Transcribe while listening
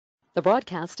The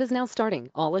broadcast is now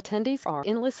starting. All attendees are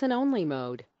in listen-only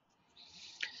mode.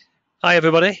 Hi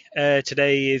everybody,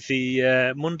 today is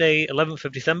the Monday 11th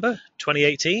of December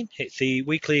 2018. It's the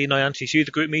weekly Noyantis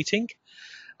Usergroup meeting.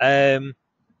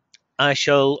 I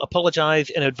shall apologise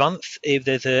in advance if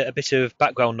there's a bit of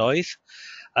background noise.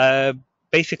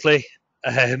 Basically,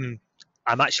 I'm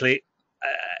actually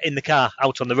in the car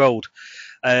out on the road.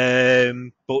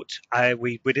 But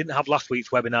we didn't have last week's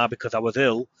webinar because I was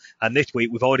ill, and this week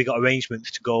we've already got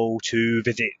arrangements to go to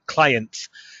visit clients.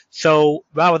 So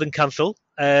rather than cancel,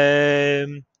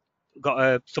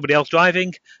 got somebody else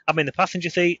driving. I'm in the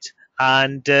passenger seat,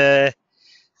 and yeah,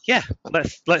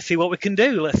 let's see what we can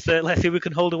do. Let's see if we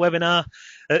can hold a webinar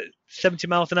at 70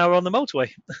 miles an hour on the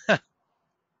motorway.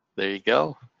 There you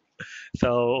go.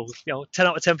 So 10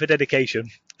 out of 10 for dedication.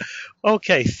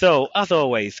 Okay, so as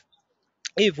always,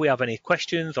 if we have any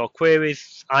questions or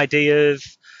queries,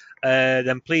 ideas,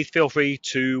 then please feel free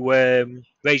to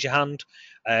raise your hand.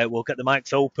 We'll get the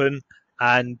mics open,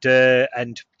 and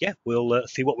yeah, we'll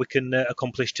see what we can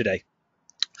accomplish today.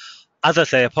 As I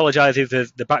say, apologise if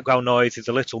the background noise is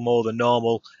a little more than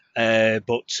normal,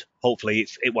 but hopefully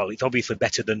it's obviously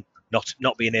better than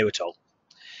not being here at all.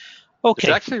 Okay.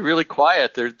 It's actually really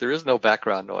quiet. There is no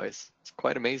background noise. It's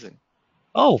quite amazing.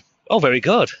 Oh, very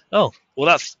good. Oh, well,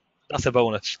 that's a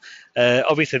bonus.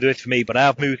 Obviously, there is for me, but I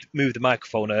have moved the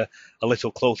microphone a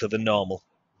little closer than normal.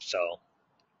 So.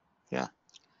 Yeah.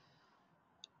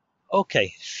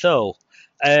 Okay, so.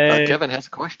 Kevin has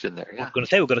a question there. Yeah. I was going to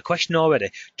say we've got a question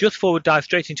already. Just before we dive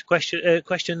straight into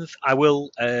questions, I will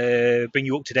bring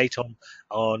you up to date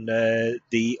on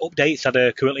the updates that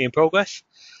are currently in progress.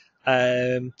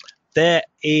 There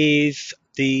is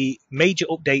the major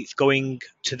updates going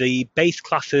to the base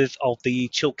classes of the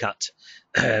Chilcat.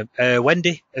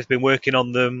 Wendy has been working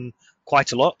on them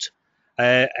quite a lot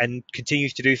and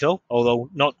continues to do so, although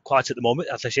not quite at the moment.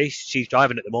 As I say, she's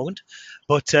driving at the moment.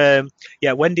 But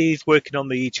yeah, Wendy's working on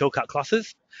the Chilcat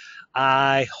classes.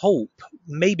 I hope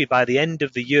maybe by the end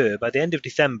of the year, by the end of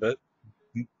December,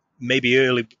 maybe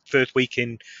early first week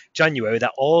in January,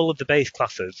 that all of the base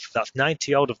classes, that's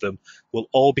 90 odd of them, will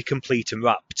all be complete and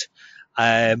wrapped.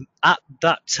 At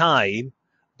that time,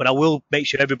 but I will make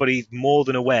sure everybody's more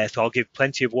than aware, so I'll give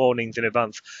plenty of warnings in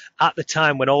advance. At the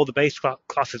time when all the base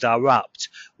classes are wrapped,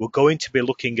 we're going to be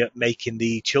looking at making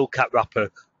the Chilcat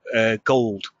wrapper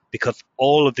gold, because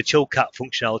all of the Chilcat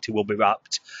functionality will be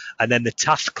wrapped, and then the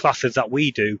task classes that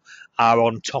we do are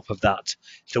on top of that.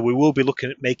 So we will be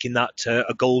looking at making that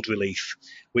a gold release,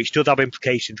 which does have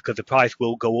implications because the price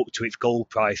will go up to its gold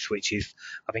price, which is,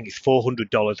 I think it's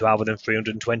 $400 rather than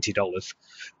 $320.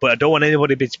 But I don't want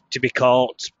anybody to be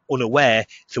caught unaware,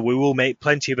 so we will make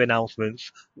plenty of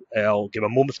announcements. I'll give a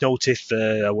month's notice,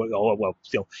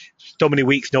 so many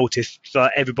weeks' notice, so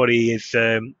that everybody is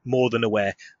more than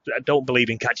aware. I don't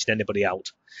believe in catching anybody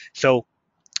out. So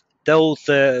that's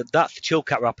the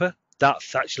Chilcat wrapper.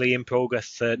 That's actually in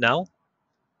progress now.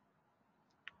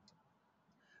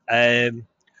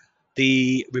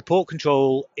 The report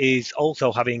control is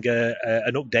also having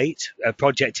an update. A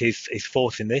project is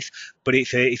forcing this, but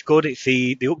it's good. It's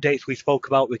the updates we spoke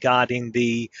about regarding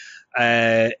the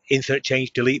insert,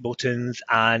 change, delete buttons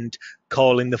and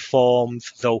calling the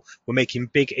forms. So we're making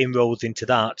big inroads into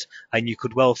that, and you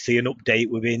could well see an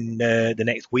update within the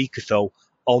next week or so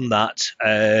on that.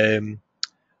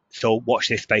 So watch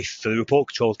this space. So the report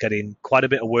control is getting quite a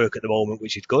bit of work at the moment,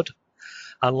 which is good.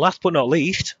 And last but not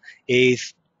least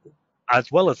is,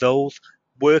 as well as those,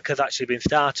 work has actually been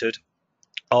started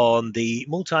on the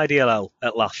multi-DLL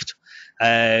at last,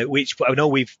 which I know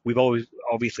we've always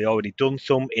obviously already done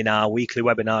some in our weekly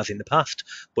webinars in the past,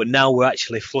 but now we're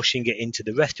actually flushing it into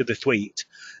the rest of the suite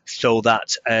so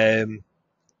that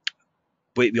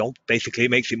basically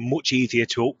it makes it much easier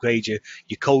to upgrade your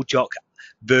CodeJock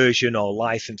version or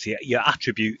license your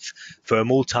attributes for a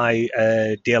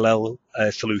multi-DLL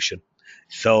solution.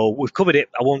 So we've covered it.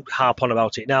 I won't harp on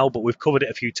about it now, but we've covered it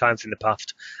a few times in the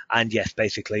past. And yes,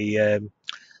 basically,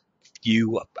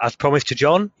 you, as promised to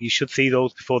John, you should see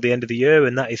those before the end of the year,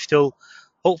 and that is still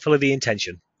hopefully the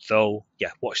intention. So yeah,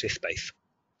 watch this space.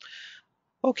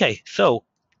 Okay, so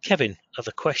Kevin has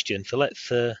a question. So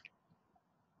let's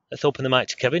open the mic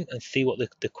to Kevin and see what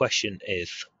the question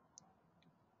is.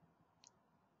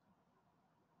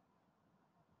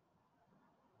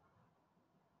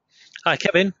 Hi,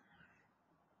 Kevin.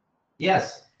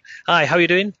 Yes. Hi, how are you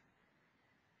doing?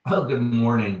 Oh, good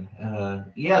morning.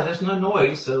 Yeah, there's no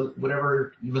noise, so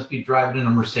whatever, you must be driving in a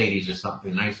Mercedes or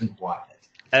something, nice and quiet.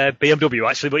 BMW,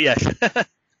 actually, but yes.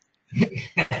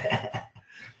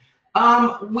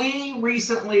 We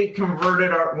recently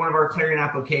converted one of our clearing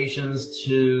applications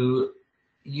to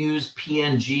use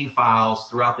PNG files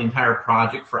throughout the entire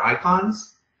project for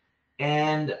icons,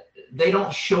 and they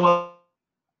don't show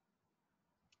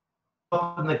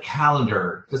up in the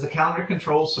calendar. Does the calendar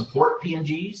control support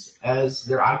PNGs as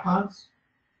their icons?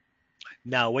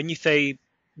 Now, when you say,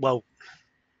 well,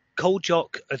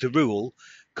 CodeJock as a rule,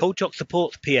 CodeJock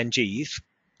supports PNGs,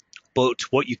 but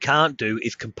what you can't do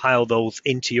is compile those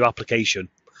into your application.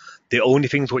 The only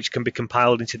things which can be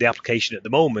compiled into the application at the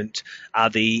moment are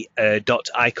the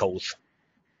 .icons.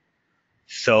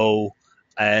 So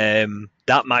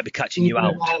that might be catching you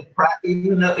out.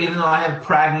 Even though I have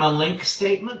pragma link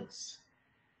statements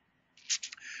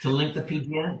to link the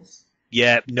PGNs?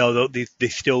 Yeah, no, they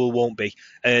still won't be.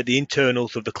 The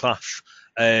internals of the class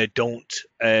don't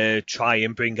try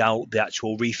and bring out the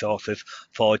actual resources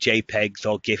for JPEGs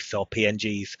or GIFs or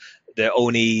PNGs. They're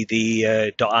only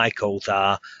the .icons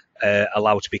are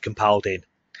allowed to be compiled in.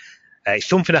 It's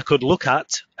something I could look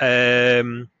at.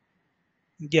 It's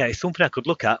something I could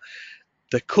look at.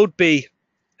 There could be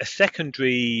a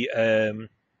secondary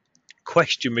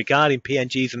question regarding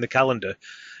PNGs in the calendar.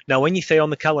 Now, when you say on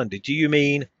the calendar, do you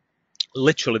mean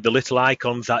literally the little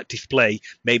icons that display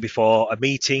maybe for a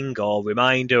meeting or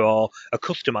reminder or a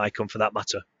custom icon for that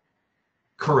matter?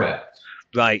 Correct.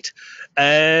 Right.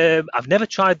 I've never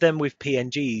tried them with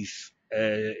PNGs,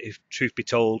 if truth be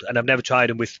told, and I've never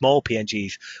tried them with small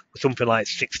PNGs, with something like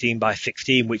 16 by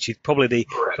 16, which is probably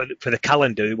for the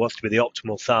calendar, it wants to be the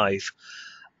optimal size.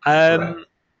 I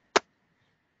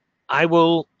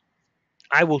will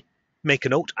make a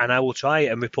note and I will try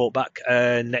it and report back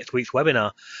next week's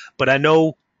webinar. But I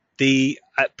know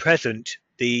at present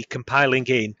the compiling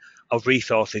in of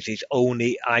resources is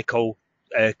only ICO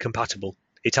compatible.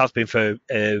 It has been for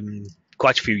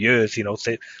quite a few years,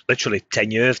 literally 10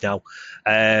 years now.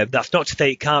 That's not to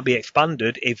say it can't be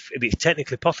expanded. If it's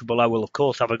technically possible, I will of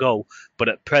course have a go. But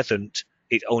at present,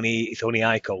 it's only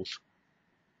ICOs.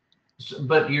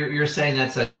 But you're saying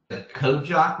that's a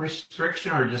CodeJock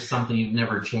restriction, or just something you've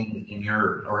never changed in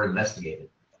or investigated?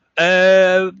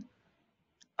 I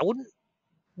wouldn't.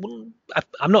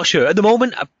 I'm not sure at the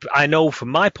moment. I know from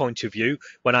my point of view,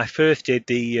 when I first did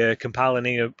the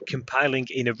compiling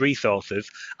in of resources,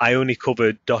 I only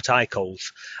covered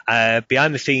 .icons.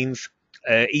 Behind the scenes,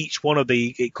 each one of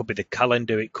it could be the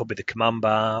calendar, it could be the command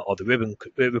bar or the ribbon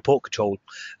report control.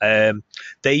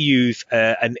 They use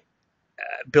an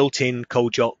built-in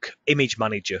CodeJock image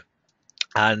manager,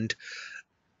 and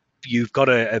you've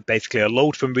got basically a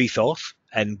load from resource,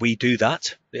 and we do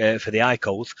that for the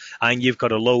icons, and you've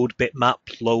got a load bitmap,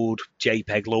 load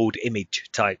JPEG, load image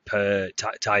type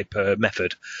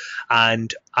method.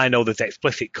 And I know there's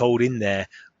explicit code in there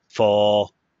for,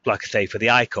 like I say, for the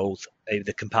icons,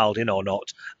 either compiled in or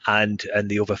not, and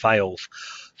the other files.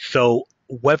 So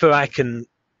whether I can,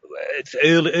 it's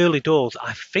early doors.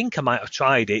 I think I might have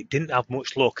tried it, didn't have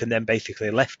much luck, and then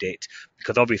basically left it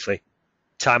because obviously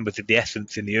time was of the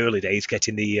essence in the early days,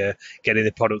 getting the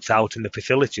products out and the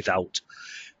facilities out.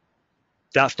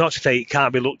 That's not to say it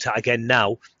can't be looked at again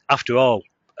now. After all,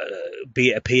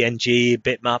 be it a PNG,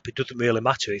 bitmap, it doesn't really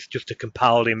matter. It's just a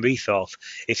compiled in resource.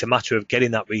 It's a matter of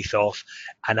getting that resource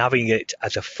and having it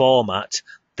as a format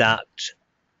that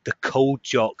the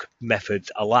CodeJock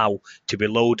methods allow to be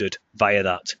loaded via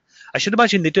that. I should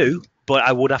imagine they do, but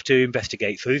I would have to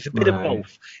investigate. So it's a bit of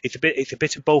both. It's a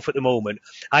bit of both at the moment.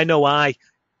 I know I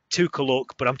took a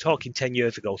look, but I'm talking 10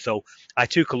 years ago. So I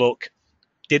took a look,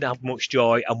 didn't have much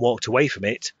joy, and walked away from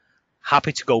it.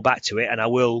 Happy to go back to it, and I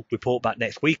will report back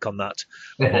next week on that.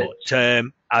 But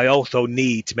I also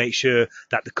need to make sure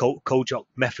that the CodeJock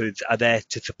methods are there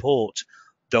to support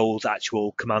those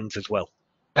actual commands as well.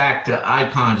 Back to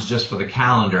icons just for the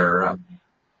calendar.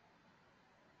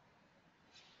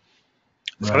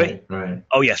 Sorry? Right.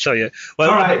 Oh, yeah, sorry.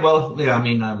 Well, all right, well, yeah, I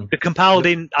mean... the compiled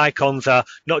in icons are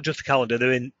not just the calendar,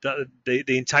 they're in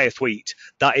the entire suite.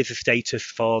 That is the status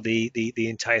for the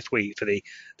entire suite, for the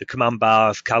command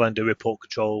bars, calendar, report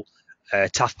control,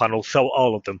 task panel, so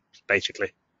all of them,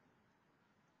 basically.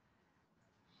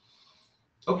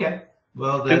 Okay,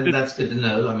 well, then that's good to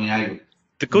know. I mean,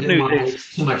 the good didn't news want to is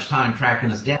waste too much time tracking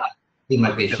this down. It seemed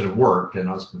like they should have worked, and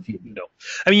I was confused. No,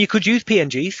 I mean you could use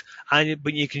PNGs,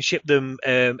 but you can ship them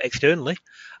externally.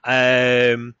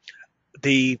 I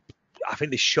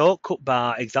think the shortcut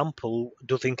bar example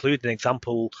does include an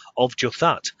example of just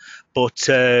that, but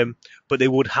they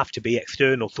would have to be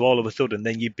external. So all of a sudden,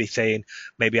 then you'd be saying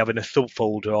maybe having a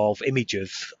subfolder of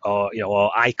images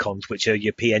or icons, which are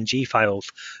your PNG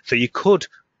files. So you could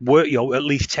work, at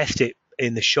least test it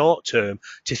in the short term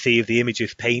to see if the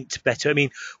images paint better. I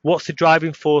mean, what's the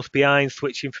driving force behind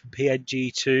switching from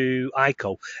PNG to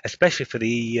ICO, especially for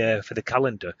the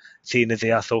calendar, seeing as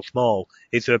they are so small?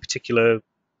 Is there a particular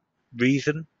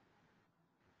reason?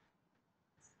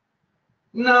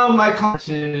 No, my client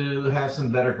to have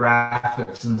some better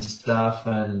graphics and stuff,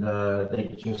 and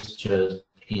they just chose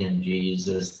PNGs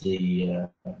as the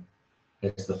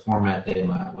format they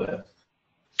went with.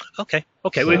 Okay.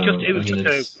 Well, So, it was I mean, just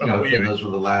it's, those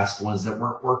were the last ones that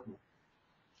weren't working.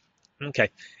 Okay.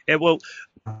 Yeah, well,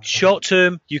 short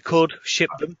term, you could ship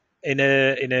them in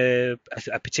a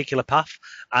particular path,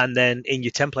 and then in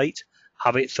your template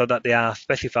have it so that they are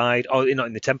specified, or not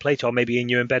in the template, or maybe in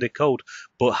your embedded code,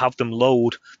 but have them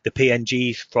load the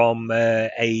PNGs from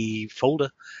a folder,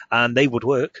 and they would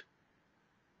work.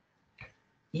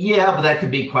 Yeah, but that could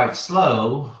be quite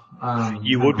slow.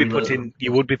 You would be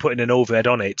putting an overhead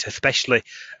on it, especially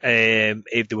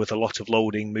if there was a lot of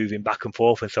loading, moving back and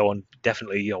forth, and so on.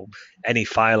 Definitely, any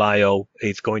file I/O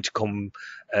is going to come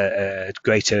at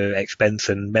greater expense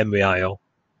than memory I/O.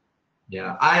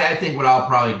 Yeah, I think what I'll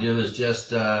probably do is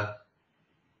just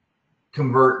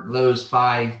convert those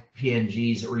 5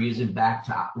 PNGs that we're using back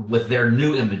to with their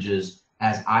new images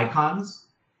as icons,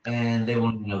 and they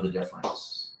won't even know the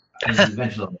difference. I mean,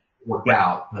 eventually it'll work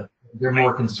out, but they're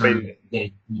more concerned with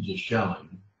getting images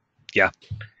showing. Yeah.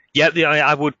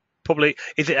 I would probably.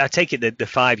 I take it that the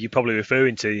 5 you're probably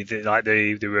referring to, is it like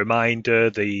the reminder,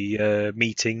 the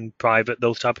meeting, private,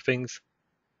 those type of things?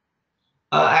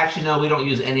 Actually, no, we don't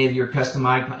use any of your custom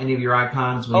any of your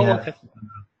icons. We have okay.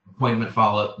 Appointment,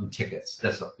 follow-up, and tickets.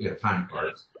 That's time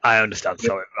cards. I understand.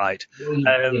 Sorry, right. We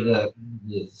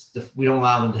don't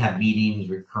allow them to have meetings,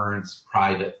 recurrence,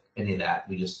 private, any of that.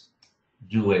 We just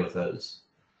do away with those.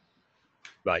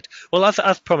 Right. Well,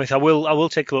 as promised, I will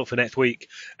take a look for next week.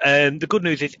 The good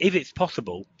news is, if it's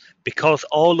possible, because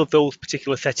all of those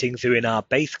particular settings are in our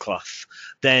base class,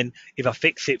 then if I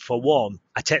fix it for one,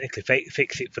 I technically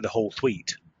fix it for the whole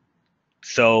suite.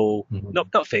 So,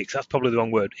 not fix, that's probably the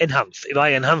wrong word. Enhance. If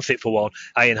I enhance it for one,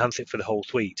 I enhance it for the whole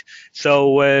suite.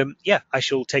 So, I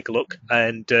shall take a look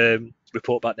and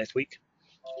report back next week.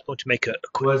 I'm going to make a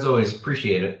quick... Well, as always,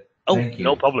 appreciate it. Oh, thank you.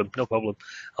 No problem.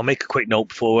 I'll make a quick note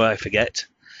before I forget.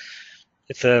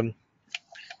 It's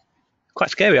quite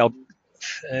scary how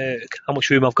much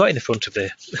room I've got in the front of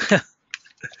there.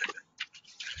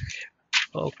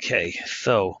 Okay,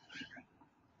 so...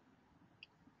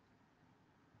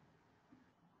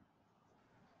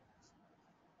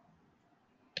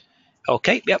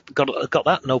 Okay, yep, got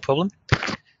that, no problem.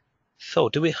 So,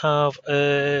 do we have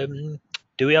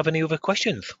any other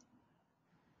questions?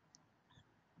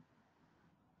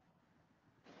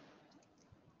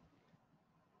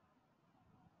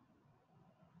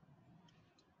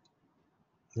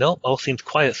 No, all seems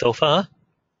quiet so far.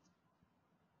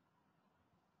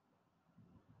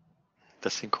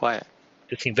 Does seem quiet.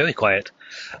 It seemed very quiet.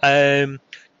 John,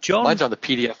 mine's on the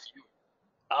PDF.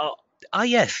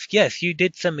 Yes, you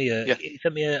did send me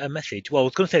a message. Well, I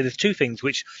was going to say there's 2 things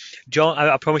which, John,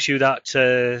 I promise you that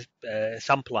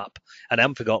sample app, and I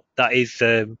haven't forgot, that is,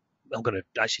 I'm going to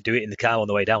actually do it in the car on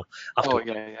the way down. Oh,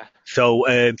 yeah. So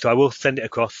I will send it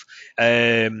across.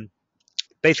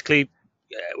 Basically,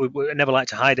 we never like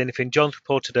to hide anything. John's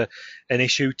reported an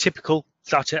issue, typical,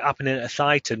 started happening at a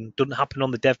site and doesn't happen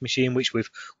on the dev machine, which we've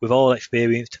all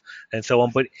experienced and so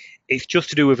on. But it's just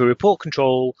to do with a report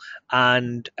control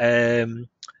and a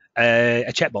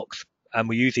checkbox. And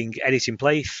we're using edit in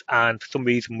place, and for some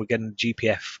reason we're getting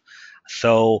GPF.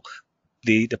 So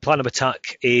the plan of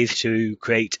attack is to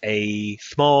create a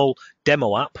small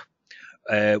demo app,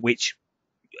 which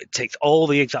takes all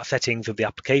the exact settings of the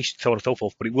application, so on and so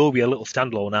forth, but it will be a little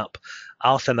standalone app.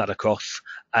 I'll send that across,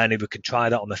 and if we can try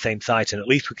that on the same site, and at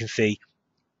least we can see,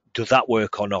 does that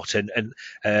work or not? And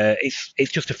it's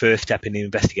just a first step in the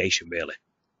investigation, really.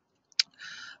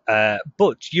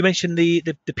 But you mentioned the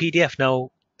PDF. Now,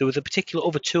 there was a particular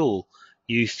other tool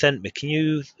you sent me.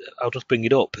 I'll just bring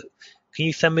it up. Can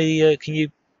you send me, can you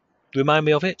remind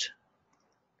me of it?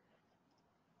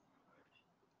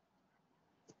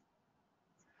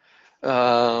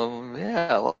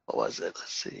 What was it?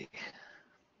 Let's see.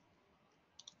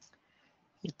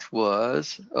 It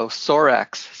was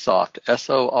Sorax Soft,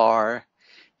 SORAX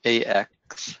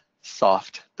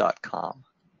soft.com.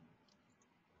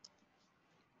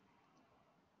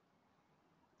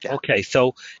 Yeah. Okay,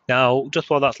 so now just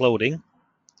while that's loading,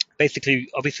 basically,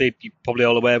 obviously, you're probably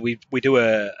all aware we do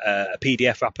a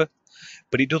PDF wrapper,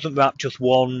 but it doesn't wrap just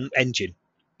one engine,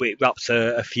 but it wraps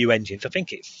a few engines. I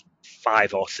think it's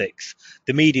 5 or 6.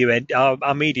 The media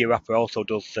our media wrapper also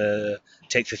takes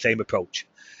the same approach.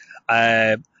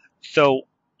 So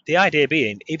the idea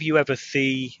being, if you ever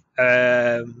see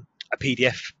a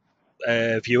PDF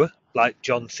viewer, like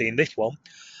John's seeing this one,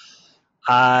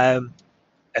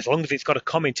 as long as it's got a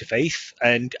COM interface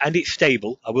and it's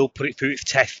stable, I will put it through its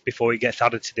test before it gets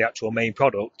added to the actual main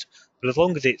product. But as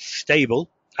long as it's stable,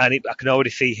 and I can already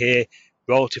see here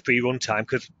royalty-free runtime,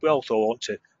 because we also want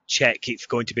to check it's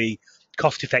going to be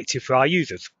cost-effective for our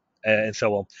users and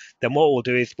so on, then what we'll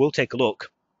do is we'll take a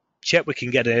look, check we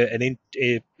can get an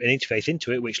interface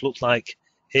into it, which looks like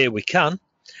here we can,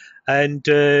 and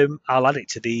I'll add it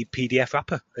to the PDF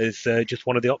wrapper as just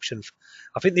one of the options.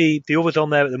 I think the others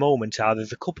on there at the moment are,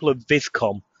 there's a couple of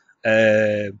Viscom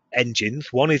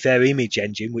engines. One is their image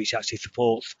engine, which actually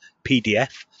supports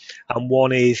PDF, and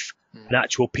one is an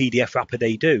actual PDF wrapper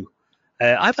they do.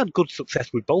 I've had good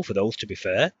success with both of those, to be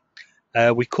fair.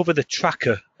 We cover the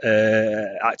Tracker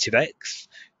ActiveX.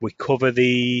 We cover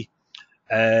the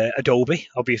Adobe,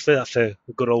 obviously, that's a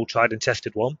good old tried and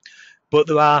tested one. But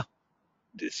there are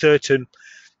certain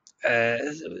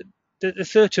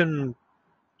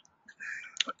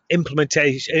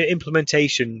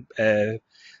implementation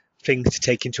things to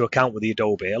take into account with the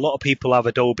Adobe. A lot of people have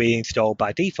Adobe installed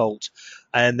by default,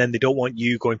 and then they don't want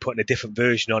you going putting a different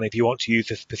version on if you want to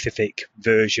use a specific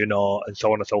version and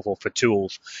so on and so forth for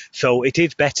tools. So it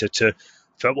is better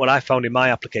for what I found in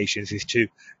my applications, is to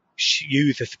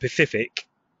use a specific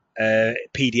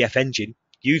PDF engine,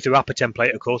 use the wrapper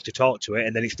template, of course, to talk to it,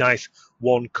 and then it's nice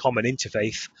one common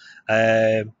interface.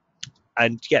 And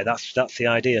yeah, that's the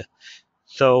idea.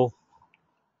 So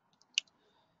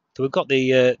we've got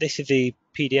the this is the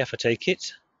PDF, I take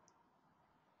it.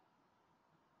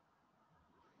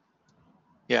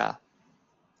 Yeah.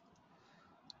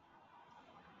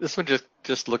 This one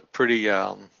just looked pretty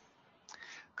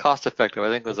cost effective. I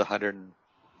think it was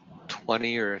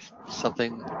 120 or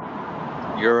something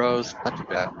euros. Not too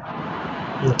bad.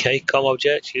 Okay, COM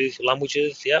objects, use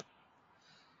languages, yep.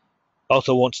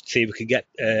 Also wanted to see if we could get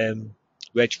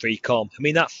reg-free COM. I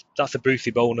mean, that's a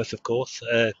Brucey bonus, of course.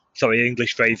 Sorry,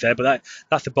 English phrase there, but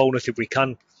that's a bonus if we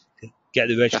can get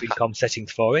the reg-free COM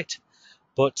settings for it.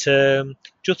 But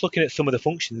just looking at some of the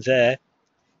functions there,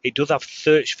 it does have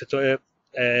search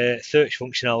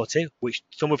functionality, which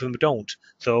some of them don't.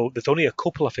 So there's only a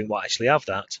couple, I think, what actually have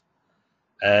that.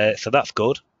 So that's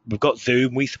good. We've got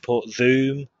Zoom. We support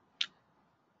Zoom.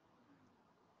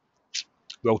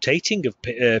 Rotating of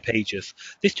pages.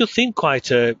 This does seem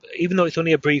quite even though it's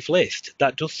only a brief list,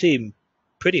 that does seem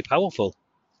pretty powerful.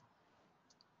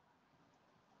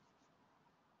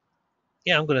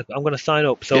 Yeah, I'm gonna sign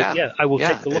up. So yeah, I will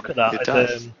take a look at that. It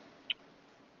does.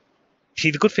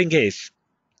 See, the good thing is,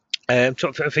 I'm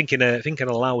thinking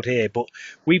aloud here, but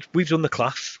we've done the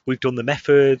class, we've done the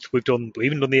methods, we've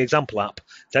even done the example app.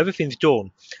 So everything's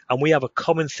done, and we have a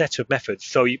common set of methods.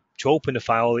 So to open a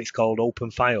file, it's called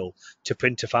open file. To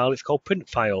print a file, it's called print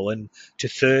file. And to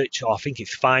search, or I think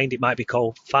it's find, it might be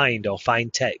called find or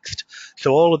find text.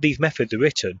 So all of these methods are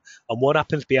written, and what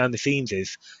happens behind the scenes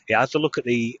is it has to look at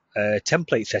the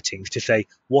template settings to say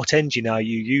what engine are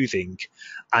you using,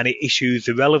 and it issues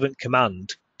the relevant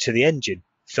command to the engine.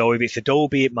 So if it's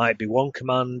Adobe, it might be one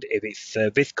command. If it's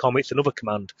Viscom, it's another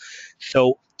command.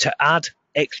 So to add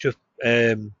extra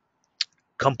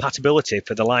compatibility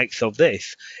for the likes of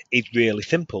this is really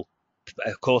simple.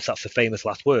 Of course, that's the famous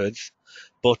last words.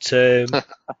 But the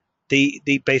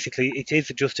basically, it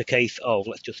is just a case of,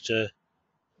 let's just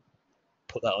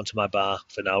put that onto my bar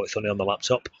for now. It's only on the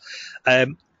laptop.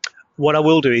 What I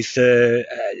will do is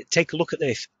take a look at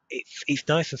this. It's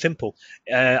nice and simple.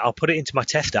 I'll put it into my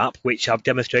test app, which I've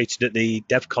demonstrated at the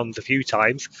DevCons a few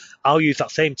times. I'll use that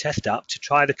same test app to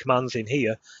try the commands in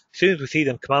here. As soon as we see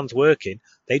them commands working,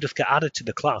 they just get added to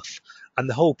the class, and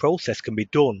the whole process can be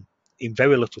done in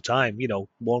very little time.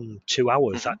 1-2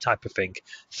 hours, that type of thing.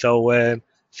 So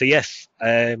yes,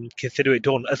 consider it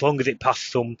done, as long as it passes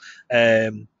some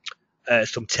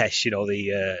tests,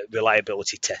 the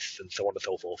reliability tests and so on and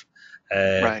so forth.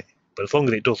 Right. But as long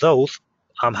as it does those,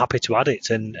 I'm happy to add it,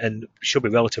 and should be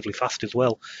relatively fast as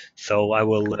well. So I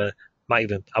will might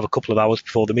even have a couple of hours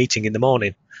before the meeting in the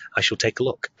morning. I shall take a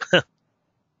look.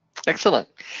 Excellent.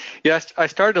 Yes, I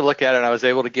started to look at it, and I was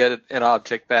able to get an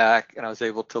object back, and I was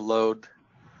able to load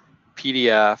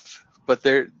PDF. But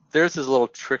theirs is a little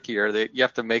trickier. You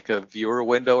have to make a viewer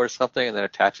window or something, and then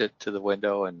attach it to the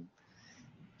window and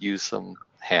use some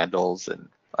handles. And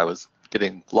I was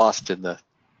getting lost in the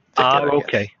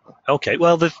thicket, Okay.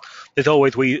 Well, there's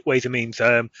always ways and means.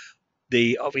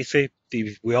 obviously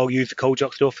we all use the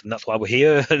Kojak stuff, and that's why we're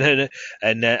here, and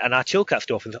our Chilcat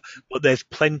stuff. But there's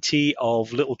plenty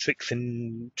of little tricks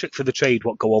of the trade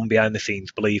what go on behind the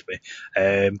scenes. Believe me.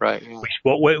 Right. Yeah. Which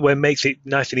what makes it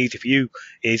nice and easy for you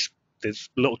is there's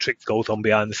little tricks goes on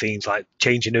behind the scenes, like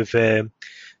changing of the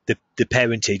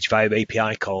parentage via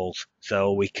API calls,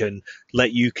 so we can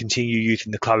let you continue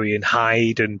using the Clarion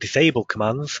hide and disable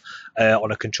commands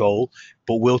on a control,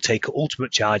 but we'll take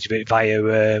ultimate charge of it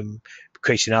via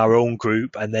creating our own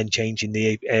group and then changing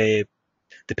the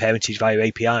parentage via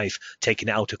APIs, taking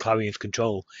it out of Clarion's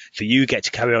control. So you get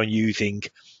to carry on using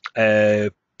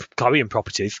Clarion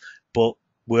properties, but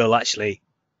we'll actually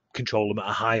control them at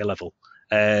a higher level.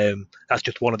 That's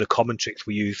just one of the common tricks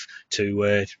we use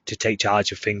to take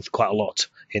charge of things quite a lot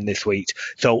in this suite.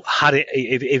 So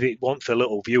if it wants a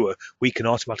little viewer, we can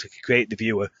automatically create the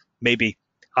viewer, maybe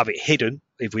have it hidden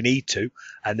if we need to,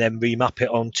 and then remap it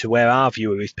onto where our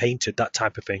viewer is painted, that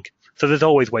type of thing. So there's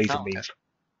always ways and means.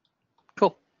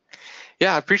 Cool.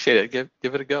 Yeah, I appreciate it.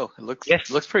 Give it a go. It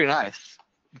looks pretty nice.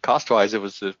 Cost wise, it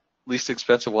was the least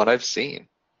expensive one I've seen.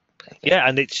 Yeah,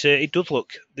 and it does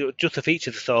look, just the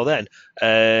features I saw then,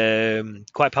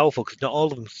 quite powerful, because not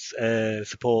all of them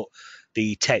support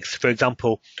the text. For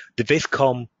example, the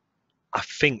Viscom, I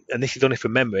think, and this is only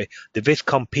from memory, the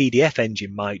Viscom PDF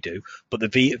engine might do, but the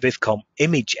Viscom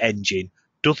image engine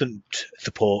doesn't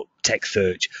support text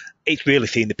search. It's really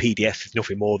seeing the PDF as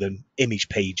nothing more than image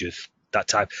pages, that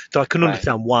type. So I can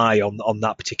understand why on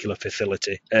that particular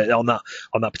facility, on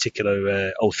that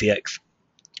particular OCX,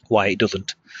 why it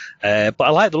doesn't. But I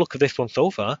like the look of this one so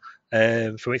far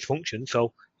from its function.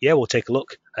 So yeah, we'll take a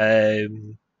look.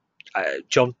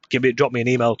 John, drop me an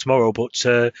email tomorrow, but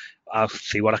I'll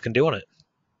see what I can do on it.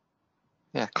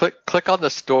 Yeah, click on the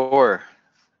store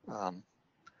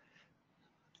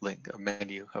link, a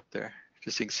menu up there,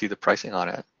 just so you can see the pricing on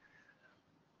it.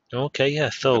 Okay, yeah.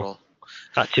 So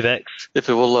ActiveX, if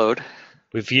it will load.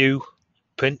 Review,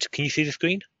 print. Can you see the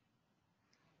screen?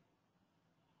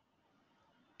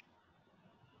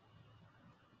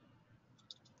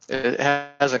 It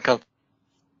hasn't come.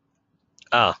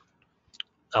 Are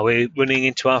we running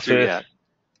into our first? Yet.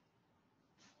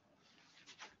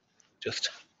 Just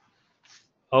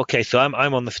okay. So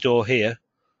I'm on the store here,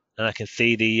 and I can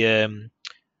see the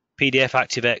PDF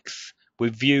ActiveX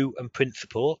with view and print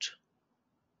support.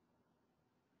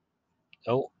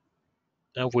 Oh,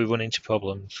 now we run into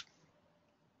problems.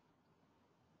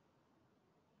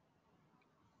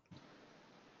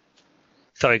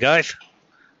 Sorry, guys.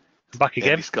 I'm back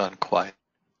again. He's gone quiet.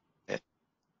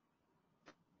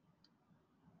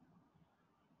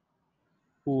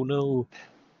 Oh no.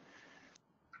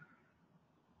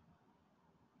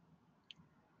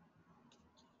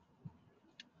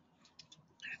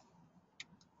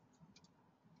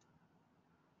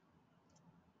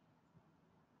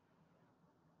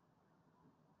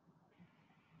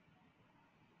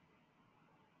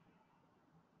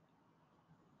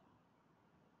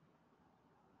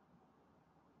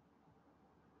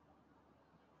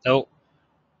 Oh.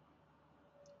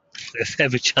 There's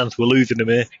every chance we're losing him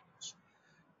here.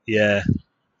 Yeah.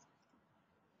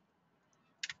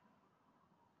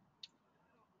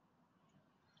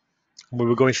 We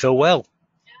were going so well.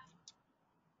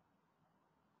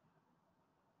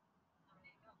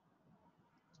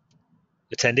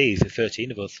 Attendees, there's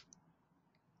 13 of us.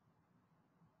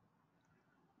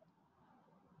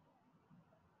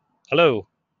 Hello.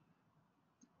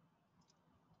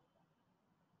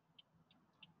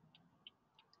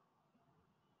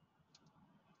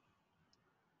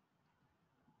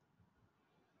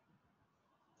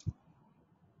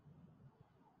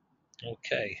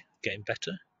 Okay, getting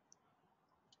better.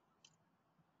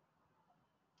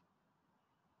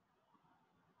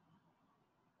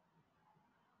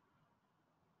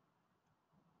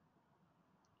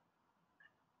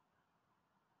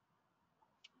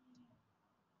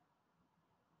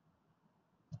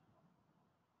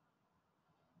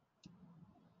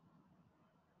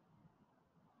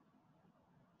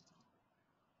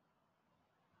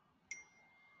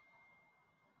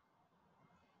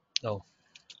 Oh,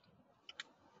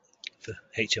 the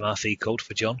HMRC code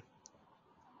for John.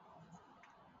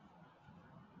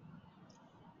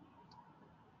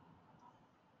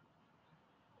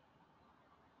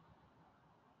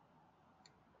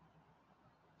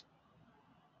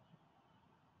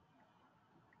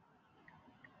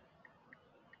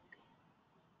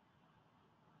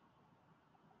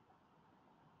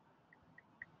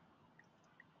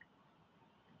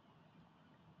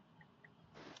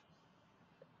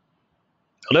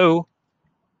 Hello?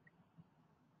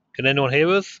 Can anyone hear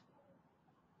us?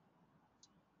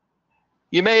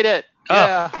 You made it.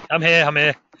 Yeah. I'm here. I'm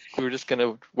here. We were just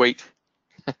gonna wait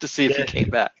to see if you Yeah. came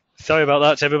back. Sorry about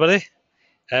that, everybody.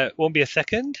 Won't be a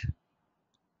second.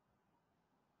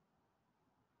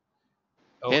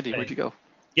 Andy, Okay. where'd you go?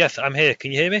 Yes, I'm here.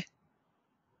 Can you hear me?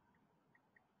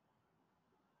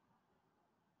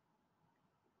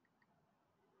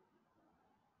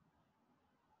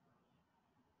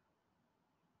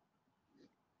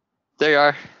 There you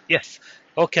are. Yes.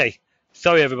 Okay.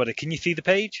 Sorry, everybody. Can you see the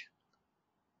page?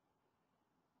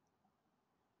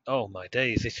 Oh my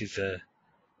days, this is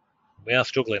we are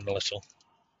struggling a little.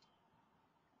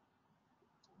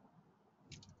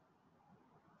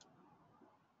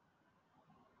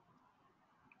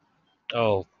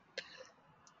 Oh.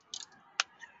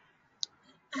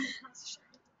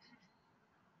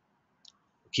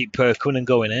 Keep coming and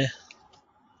going here.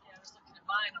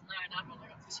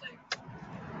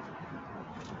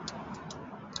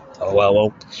 Oh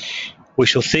well, we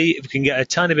shall see if we can get a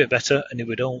tiny bit better, and if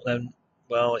we don't, then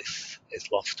well, it's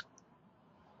lost.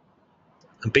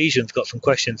 And Bijan's got some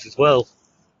questions as well.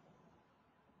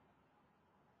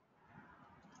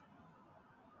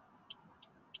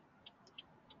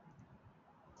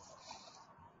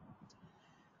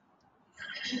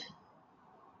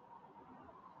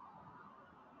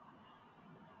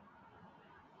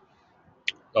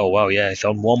 Oh wow, yeah, it's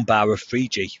on 1 bar of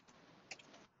 3G.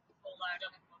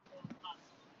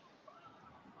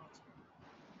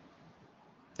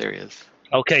 There he is.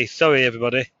 Okay, sorry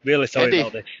everybody. Really sorry Andy,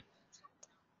 about this.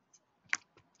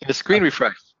 the screen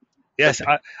refresh. Yes,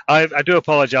 I do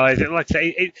apologise. Like I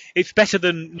say, it's better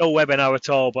than no webinar at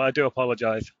all, but I do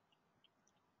apologise.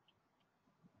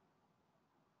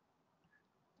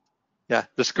 Yeah,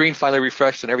 the screen finally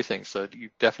refreshed and everything, so you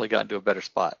definitely got into a better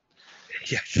spot.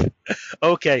 Yes.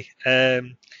 Okay.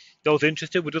 Those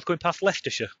interested, we're just going past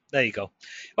Leicestershire. There you go.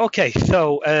 Okay,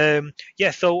 so yeah,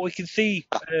 so we can see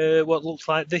what looks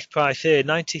like this price here,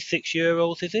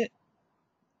 €96, is it?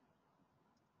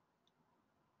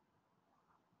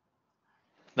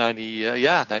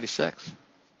 96.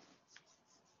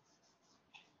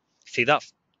 See,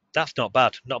 that's not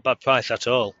bad, not bad price at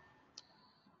all.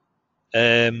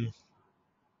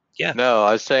 Yeah. No,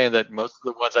 I was saying that most of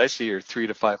the ones I see are $300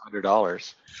 to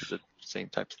 $500 for the same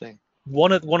type of thing.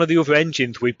 One of the other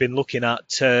engines we've been looking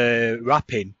at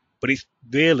wrapping, but it's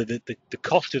really the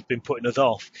cost has been putting us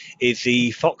off, is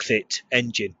the Foxit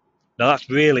engine. Now that's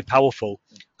really powerful,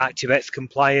 ActiveX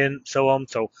compliant, so on.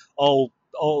 So all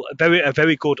a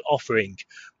very good offering,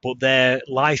 but their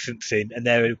licensing and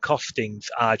their costings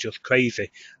are just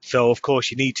crazy. So of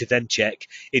course you need to then check,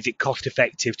 is it cost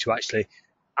effective to actually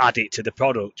add it to the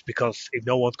product, because if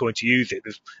no one's going to use it,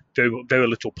 there's very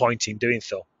little point in doing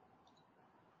so.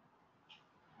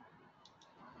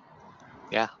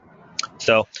 Yeah.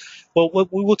 So, well,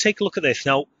 we will take a look at this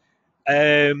now,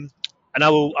 and I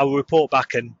will report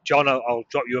back. And John, I'll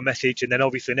drop you a message, and then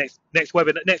obviously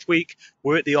next week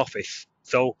we're at the office,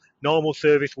 so normal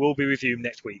service will be resumed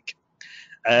next week.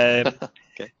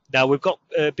 Okay. Now we've got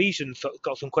Bijan's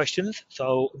got some questions,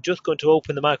 so I'm just going to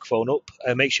open the microphone up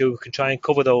and make sure we can try and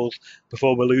cover those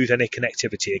before we lose any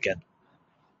connectivity again.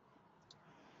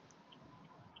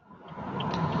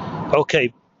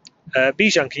 Okay,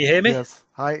 Bijan, can you hear me? Yes.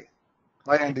 Hi,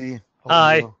 Andy. How are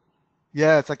Hi. you?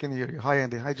 Yes, I can hear you. Hi,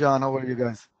 Andy. Hi, John. How are you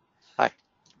guys? Hi.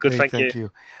 Good, Great, thank you.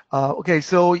 you. Okay,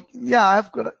 so yeah,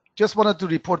 just wanted to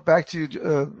report back to you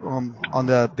on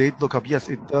the date lookup. Yes,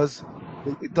 it does.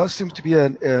 It does seem to be a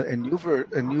new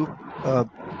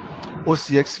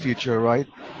OCX feature, right?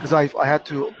 Because I had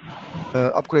to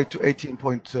upgrade to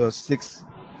 18.6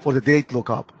 for the date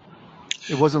lookup.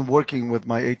 It wasn't working with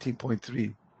my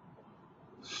 18.3.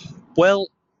 Well,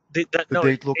 The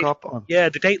date lookup on. yeah,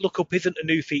 the date lookup isn't a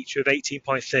new feature of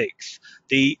 18.6.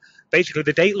 Basically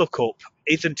the date lookup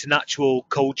isn't an actual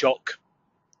CodeJock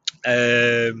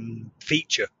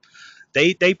feature.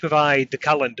 They provide the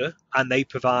calendar, and they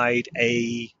provide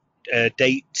a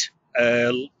date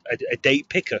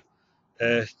picker.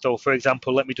 So, for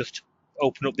example, let me just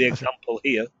open up the example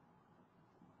here.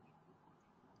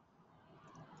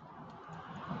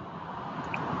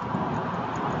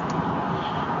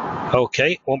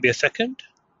 Okay, won't be a second.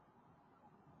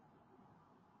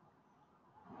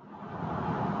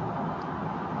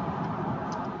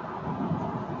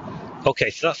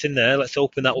 Okay, so that's in there. Let's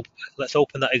open that up. Let's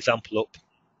open that example up.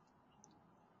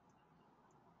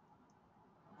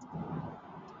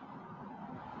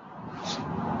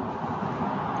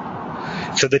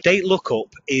 So the date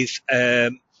lookup is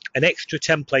an extra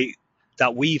template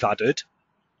that we've added.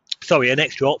 Sorry, an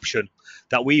extra option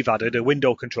that we've added, a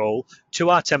window control, to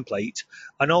our template.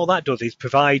 And all that does is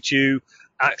provide you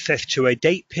access to a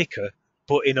date picker,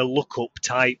 but in a lookup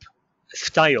type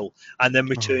style, and then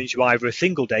returns you either a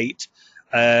single date,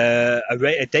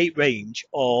 a date range,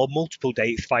 or multiple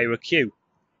dates via a queue.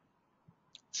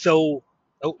 So,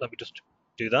 let me just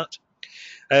do that.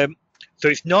 So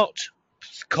it's not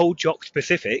CodeJock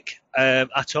specific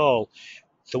at all.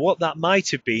 So what that might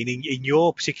have been in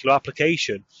your particular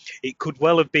application, it could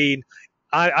well have been.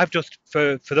 I've just,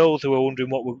 for those who are wondering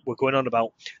what we're going on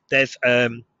about, there's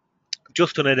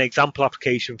just done an example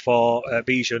application for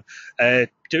Bayesian.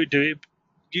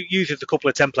 Uses a couple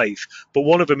of templates, but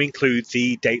one of them includes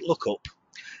the date lookup.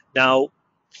 Now,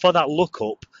 for that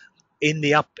lookup, in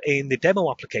the demo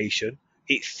application,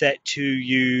 it's set to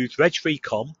use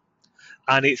reg3com,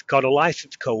 and it's got a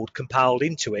license code compiled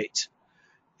into it.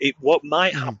 What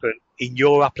might happen in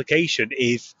your application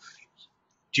is,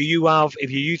 if you're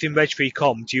using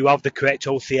reg3com, do you have the correct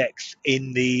OCX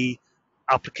in the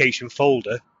application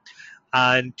folder?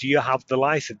 And do you have the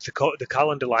license, the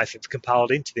calendar license,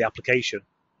 compiled into the application?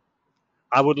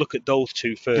 I would look at those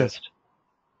two first. Yes.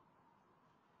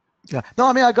 Yeah. No,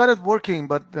 I mean, I got it working,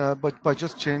 but by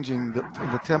just changing the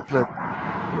template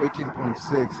to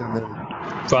 18.6 and then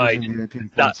using the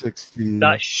 18.6,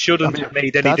 that shouldn't have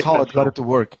made any difference. That's how I got it to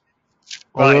work.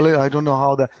 Right. Oh, really? I don't know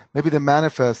how that. Maybe the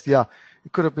manifest. Yeah,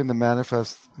 it could have been the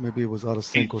manifest. Maybe it was out of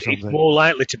sync or something. It's more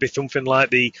likely to be something like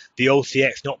the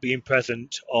OCX not being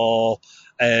present, or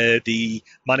the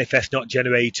manifest not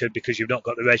generated because you've not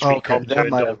got the reg. Okay, that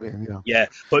might have been. Yeah,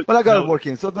 but I got it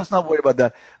working, so let's not worry about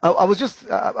that. I was just.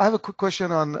 I have a quick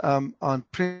question on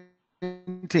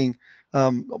printing.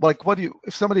 Like,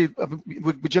 if somebody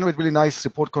would generate really nice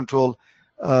report control,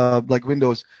 like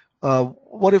windows.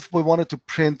 What if we wanted to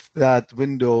print that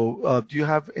window? Do you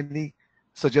have any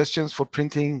suggestions for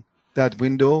printing that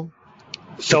window?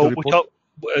 So we're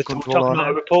talking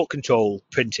about report control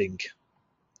printing.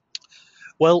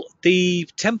 Well, the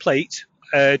template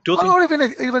doesn't. Or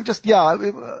even just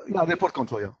report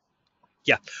control.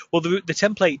 Yeah. Well, the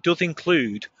template does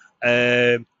include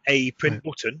a print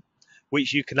button,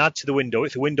 which you can add to the window.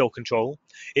 It's a window control.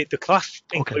 The class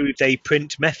includes a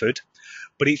print method.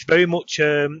 But it's very much,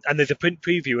 and there's a print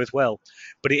preview as well.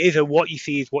 But it is a what you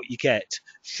see is what you get.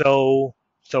 So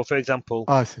for example,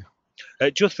 I see.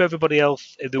 Just for everybody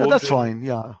else, that's fine.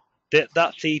 Yeah.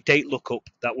 That's the date lookup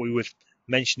that we was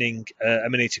mentioning a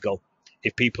minute ago.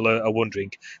 If people are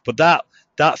wondering, but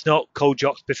that's not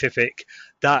CodeJock specific.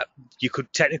 That you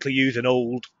could technically use an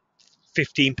old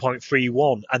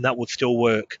 15.31, and that would still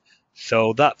work.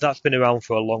 So that's been around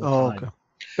for a long time. Okay.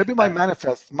 Maybe my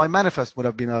manifest would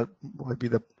have been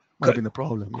the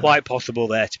problem. Quite possible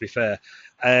there, to be fair.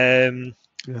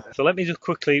 So let me just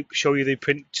quickly show you the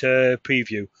print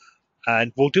preview,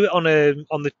 and we'll do it on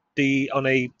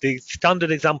the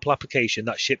standard example application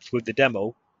that ships with the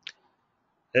demo.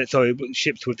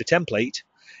 Ships with the template,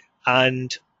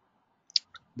 and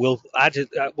we'll have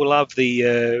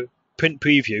the print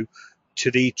preview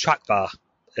to the trackbar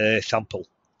sample.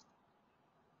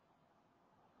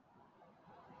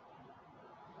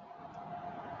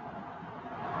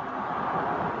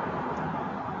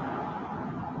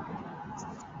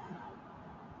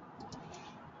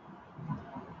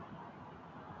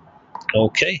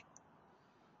 Okay,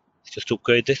 let's just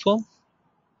upgrade this one.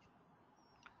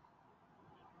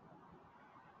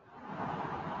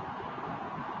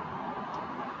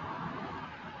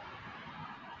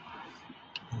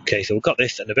 Okay, so we've got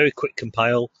this and a very quick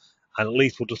compile, and at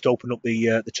least we'll just open up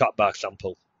the trackbar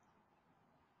sample.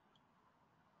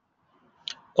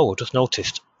 Oh, I just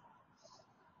noticed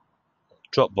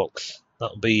Dropbox.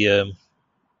 That'll be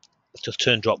let's just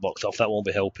turn Dropbox off. That won't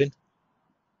be helping.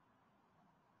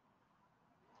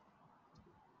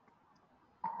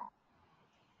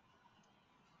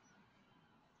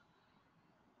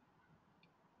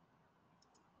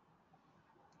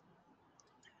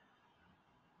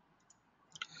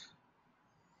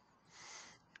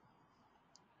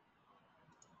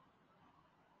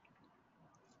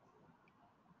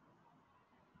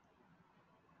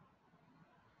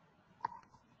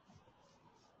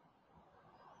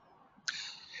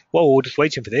 Well, we're just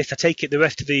waiting for this. I take it the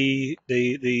rest of the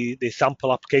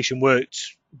sample application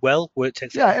worked well.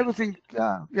 Everything.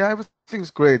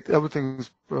 Everything's great.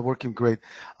 Everything's working great.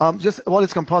 Just while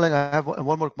it's compiling, I have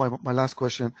one more. My last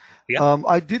question. Yeah.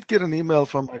 I did get an email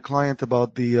from my client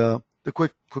about the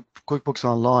QuickBooks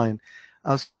Online.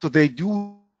 So they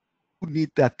do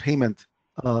need that payment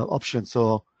option.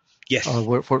 So yes,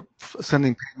 for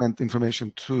sending payment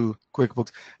information to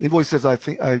QuickBooks invoices. I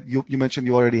think you mentioned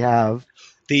you already have.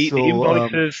 The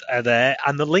invoices are there,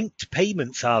 and the linked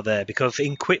payments are there, because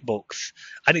in QuickBooks,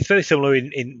 and it's very similar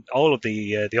in all of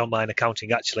the online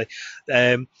accounting actually.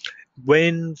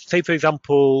 When, say for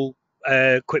example,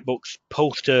 QuickBooks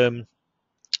post to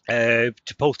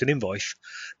post an invoice,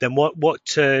 then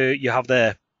what you have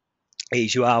there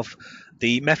is you have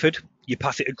the method. You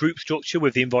pass it a group structure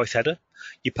with the invoice header.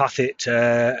 You pass it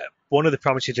one of the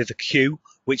parameters is a queue,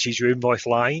 which is your invoice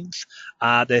lines.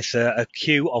 There's a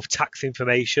queue of tax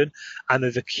information, and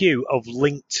there's a queue of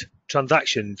linked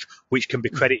transactions, which can be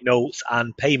credit notes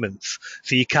and payments.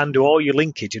 So you can do all your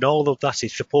linkage, and all of that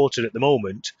is supported at the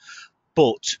moment.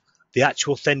 But the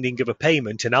actual sending of a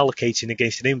payment and allocating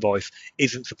against an invoice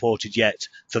isn't supported yet.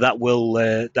 So that will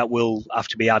have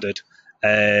to be added.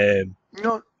 No,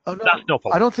 oh, no, That's no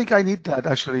problem. I don't think I need that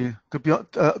actually. To be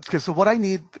okay, so what I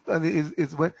need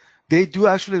is when they do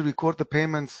actually record the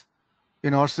payments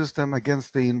in our system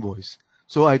against the invoice.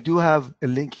 So I do have a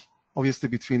link, obviously,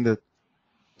 between the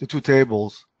two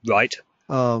tables. Right.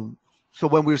 So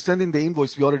when we're sending the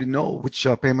invoice, we already know which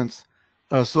payments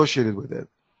are associated with it.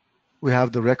 We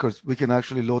have the records. We can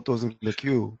actually load those in the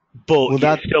queue. But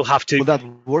you still have to. Will that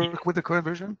work with the current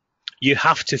version? You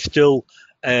have to still.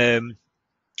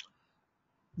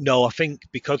 No, I think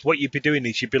because what you'd be doing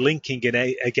is you'd be linking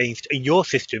against, in your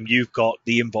system, you've got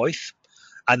the invoice,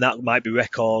 and that might be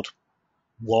record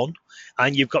 1,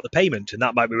 and you've got the payment, and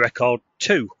that might be record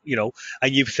 2,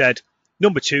 and you've said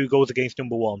number 2 goes against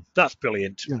number 1. That's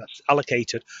brilliant. Yeah. That's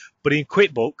allocated. But in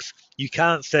QuickBooks, you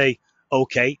can't say,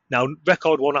 okay, now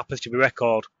record 1 happens to be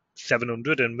record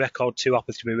 700 and record 2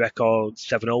 happens to be record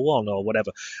 701 or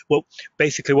whatever. Well,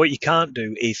 basically what you can't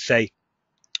do is say,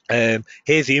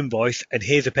 here's the invoice and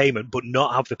here's a payment, but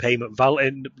not have the payment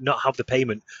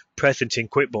present in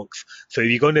QuickBooks. So if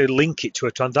you're going to link it to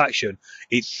a transaction,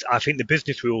 I think the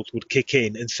business rules would kick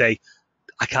in and say,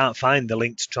 I can't find the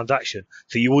linked transaction.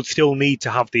 So you would still need to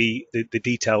have the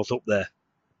details up there.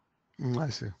 I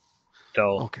see.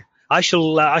 So okay. I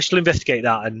shall investigate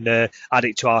that and add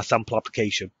it to our sample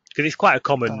application, because it's quite a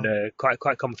common quite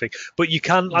common thing. But you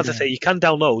can, as I say, you can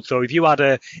download. So if you add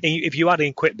in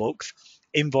QuickBooks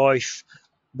invoice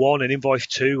 1 and invoice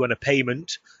 2 and a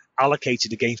payment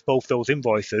allocated against both those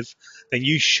invoices, then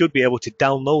you should be able to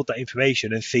download that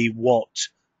information and see what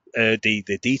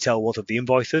the detail was of the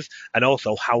invoices and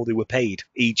also how they were paid,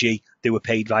 e.g. they were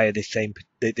paid via this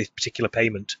particular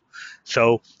payment.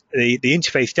 So the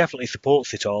interface definitely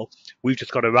supports it all. We've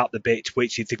just got to wrap the bit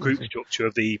which is the group structure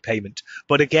of the payment.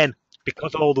 But again,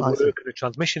 because all the work and the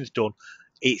transmission's done,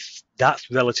 that's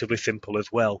relatively simple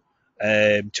as well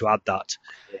to add that.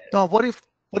 Now, what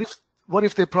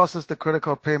if they process the credit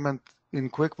card payment in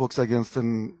QuickBooks against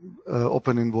an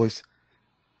open invoice,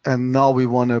 and now we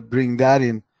want to bring that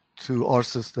in to our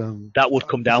system? That would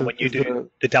come down when you do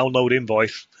the download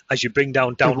invoice. As you bring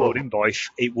down download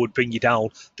invoice, it would bring you down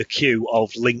the queue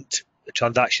of linked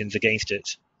transactions against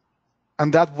it.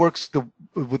 And that works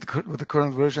with the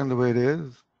current version the way it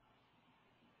is?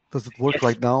 Does it work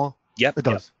right now? Yep. It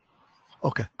does.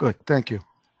 Yep. Okay, good. Thank you.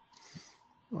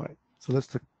 All right. So let's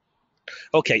take.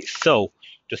 Okay, so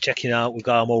just checking out, we've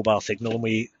got our mobile signal and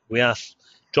we are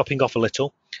dropping off a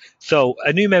little. So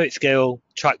a numeric scale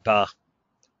track bar.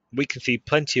 We can see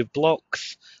plenty of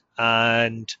blocks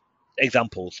and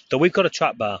examples. So we've got a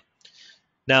track bar.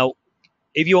 Now,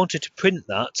 if you wanted to print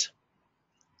that,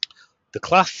 the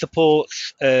class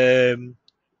supports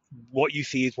what you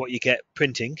see is what you get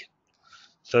printing.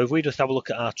 So if we just have a look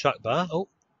at our track bar,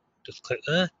 just click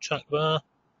there, track bar.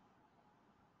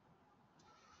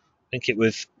 I think it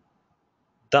was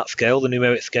that scale, the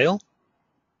numeric scale.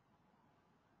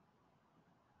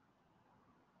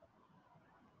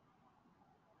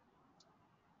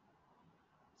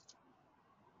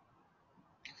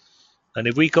 And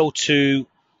if we go to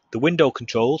the window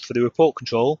controls for the report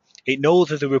control, it knows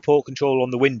there's a report control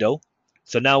on the window,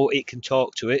 so now it can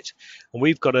talk to it. And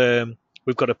we've got a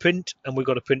print and we've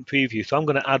got a print preview. So I'm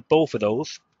going to add both of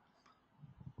those.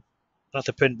 That's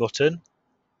a print button,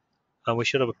 and we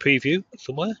should have a preview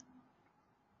somewhere.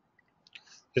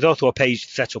 There's also a page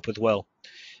setup as well.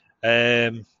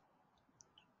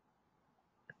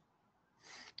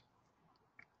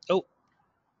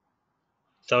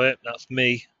 Sorry, that's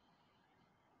me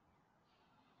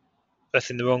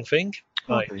pressing the wrong thing.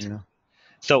 Right. Okay, yeah.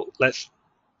 So let's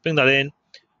bring that in.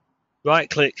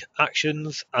 Right-click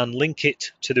Actions and link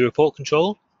it to the report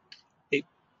control. It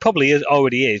probably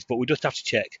already is, but we just have to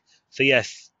check. So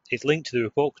yes, it's linked to the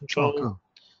report control. Cool.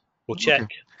 We'll check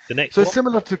the next So one. it's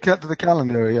similar to the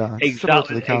calendar, yeah.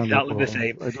 Exactly the calendar the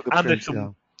same.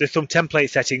 And there's some template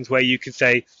settings where you can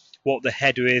say what the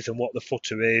header is and what the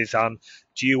footer is, and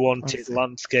do you want it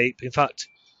landscape? In fact,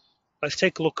 let's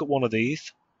take a look at one of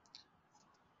these.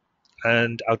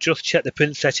 And I'll just check the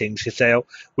print settings to say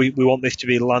we want this to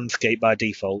be landscape by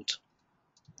default.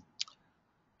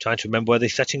 Trying to remember where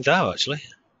these settings are actually.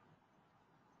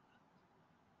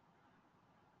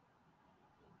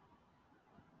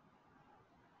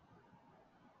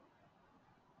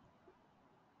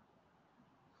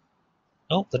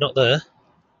 Oh, they're not there.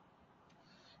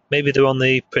 Maybe they're on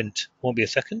the print. Won't be a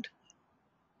second.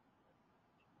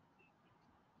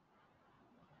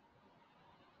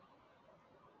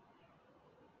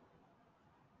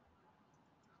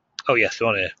 Oh yes, they're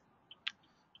on here.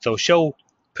 So show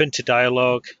printer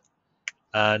dialog,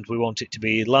 and we want it to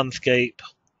be landscape.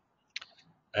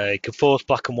 You can force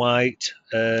black and white,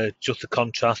 just the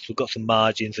contrast. We've got some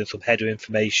margins and some header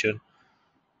information.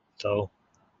 So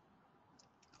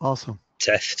Awesome.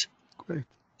 test. Great.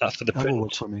 That's for the That will work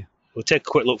print. for me. We'll take a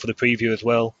quick look for the preview as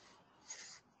well.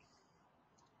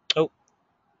 Oh.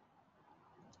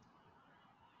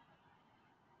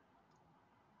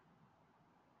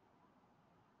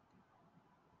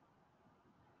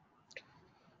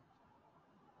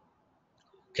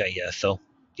 Okay, yeah, so,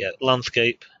 yeah,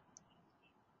 landscape.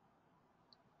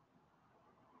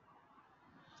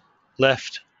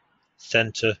 Left,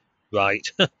 center, right.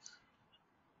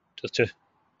 Just to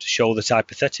show the type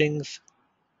of settings.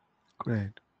 Great.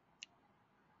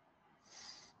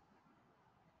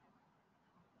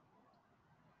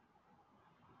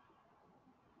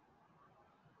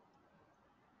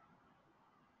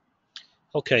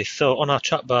 Okay, so on our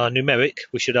chat bar numeric,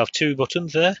 we should have 2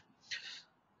 buttons there.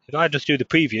 If I just do the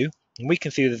preview, and we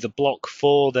can see there's a block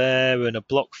 4 there and a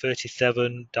block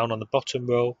 37 down on the bottom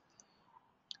row.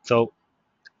 So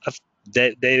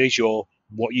there is your,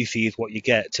 what you see is what you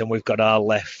get, and we've got our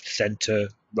left, center,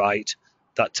 right,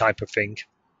 that type of thing.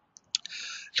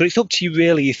 So it's up to you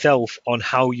really yourself on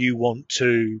how you want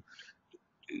to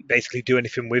basically do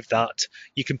anything with that.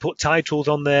 You can put titles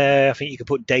on there. I think you can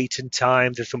put date and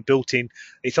times. There's some built-in.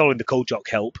 It's all in the CodeJock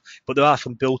help, but there are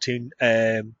some built-in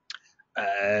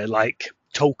like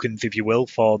tokens, if you will,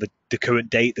 for the current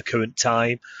date, the current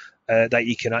time that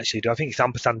you can actually do. I think it's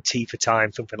ampersand T for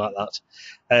time, something like that.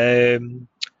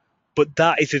 But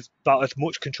that is about as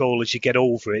much control as you get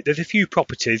over it. There's a few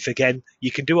properties. Again,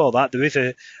 you can do all that. There is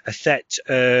a set.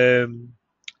 I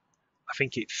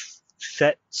think it's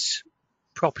set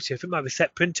property. I think it might be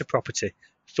set printer property.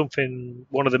 Something,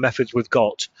 one of the methods we've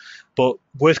got. But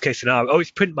worst case scenario,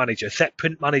 it's print manager, set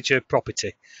print manager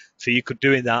property. So you could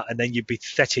do that, and then you'd be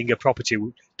setting a property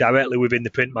directly within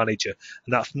the print manager.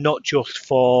 And that's not just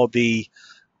for the,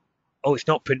 it's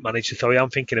not print manager, sorry, I'm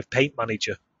thinking of paint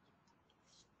manager.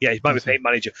 Yeah, it might be paint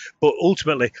manager. But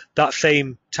ultimately, that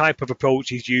same type of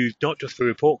approach is used not just for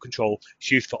report control,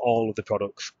 it's used for all of the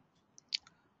products.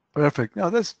 Perfect. Now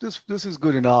this is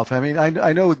good enough. I mean,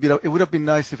 I know it would have been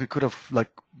nice if it could have like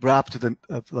wrapped to the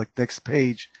like next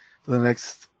page for the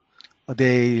next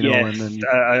day, you know, and then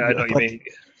I know what you mean.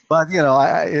 But you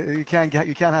know, you can't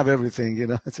have everything, you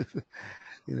know.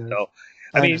 No.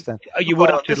 I mean, understand. you would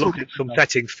have to look at some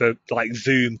settings for like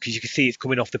zoom, because you can see it's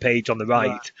coming off the page on the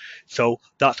right. So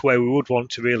that's where we would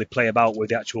want to really play about with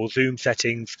the actual zoom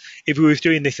settings. If we was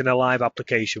doing this in a live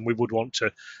application, we would want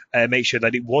to make sure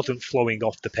that it wasn't flowing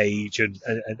off the page and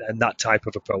that type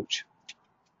of approach.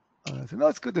 No,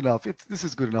 it's good enough. This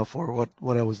is good enough for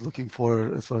what I was looking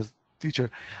for as far as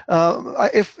feature.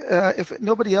 If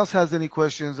nobody else has any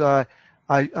questions, I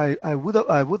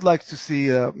would like to see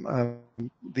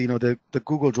the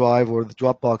Google Drive or the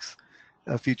Dropbox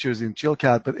features in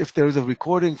Chillcat. But if there is a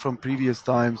recording from previous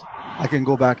times, I can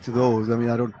go back to those. I mean,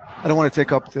 I don't want to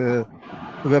take up the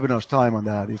webinar's time on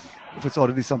that if it's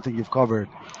already something you've covered.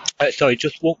 Sorry,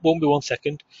 just won't be 1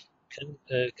 second.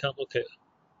 Can't look at.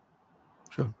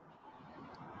 Sure.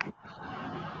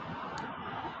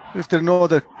 If there are no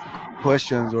other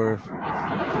questions or if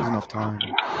there's enough time.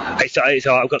 So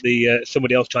I've got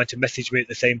somebody else trying to message me at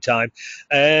the same time.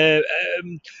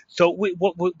 So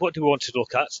what do we want to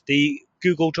look at? The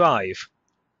Google Drive.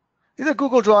 Either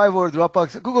Google Drive or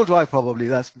Dropbox. Google Drive probably.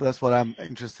 That's what I'm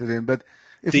interested in. But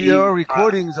if there are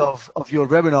recordings of your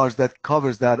webinars that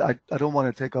covers that, I don't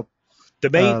want to take up. The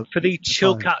main for the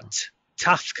Chillcat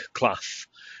task class.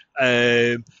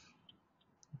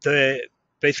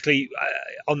 Basically,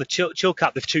 on the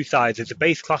Chillcat, there's 2 sides. There's the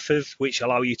base classes, which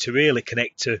allow you to really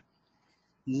connect to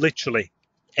literally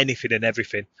anything and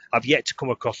everything. I've yet to come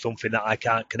across something that I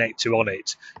can't connect to on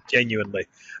it, genuinely.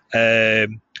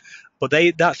 But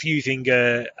that's using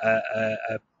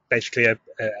basically a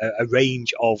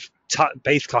range of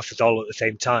base classes all at the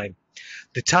same time.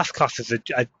 The task classes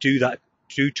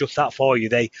do just that for you.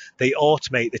 They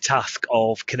automate the task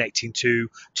of connecting to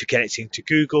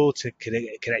Google, to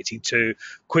connecting to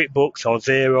QuickBooks or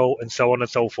Xero, and so on and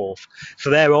so forth. So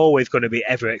they're always going to be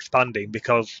ever expanding,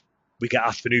 because we get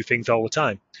asked for new things all the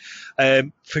time.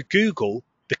 For Google,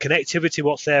 the connectivity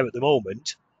what's there at the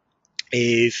moment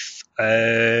is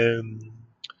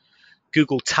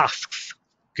Google Tasks,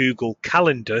 Google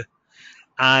Calendar,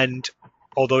 and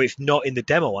although it's not in the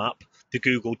demo app, the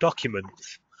Google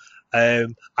Documents.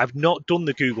 I've not done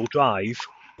the Google Drive,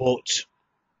 but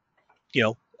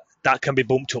that can be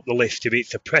bumped up the list if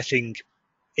it's a pressing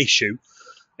issue.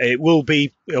 It'll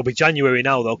be January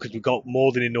now though, because we've got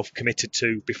more than enough committed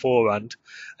to beforehand.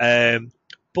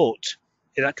 But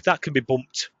that can be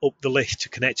bumped up the list to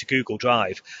connect to Google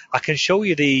Drive. I can show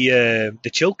you the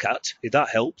Chilcat if that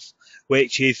helps,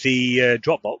 which is the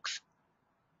Dropbox.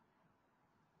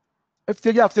 If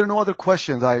there are no other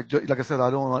questions, like I said,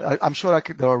 I'm sure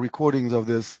there are recordings of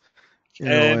this,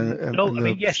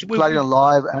 yes, Clarion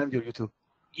Live and your YouTube.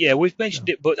 Yeah, we've mentioned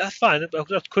it, but that's fine. I'll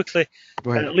just quickly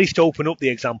at least open up the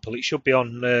example. It should be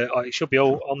on. It should be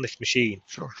on this machine.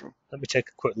 Sure. Let me take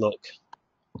a quick look.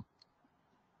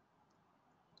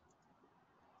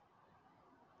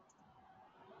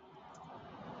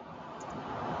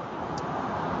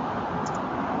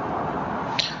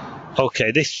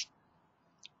 Okay, this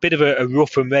bit of a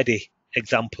rough and ready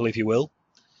example, if you will,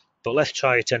 but let's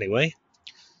try it anyway.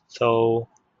 So,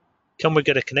 can we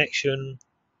get a connection?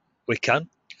 We can.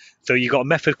 So you've got a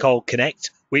method called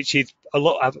connect, which is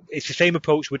it's the same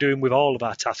approach we're doing with all of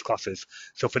our task classes.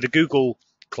 So for the Google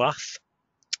class,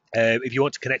 if you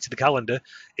want to connect to the calendar,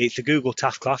 it's the Google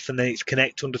task class, and then it's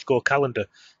connect_calendar.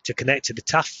 To connect to the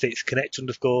tasks, it's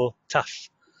connect_tasks.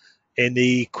 In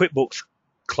the QuickBooks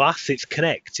class, it's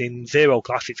connect. In Xero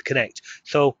class, it's connect.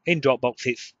 So in Dropbox,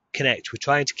 it's connect. We're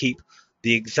trying to keep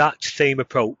the exact same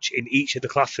approach in each of the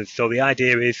classes. So the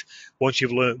idea is, once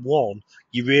you've learned one,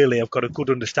 you really have got a good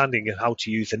understanding of how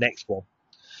to use the next one.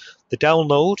 The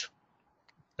download,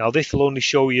 now this will only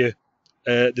show you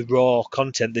the raw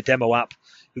content, the demo app.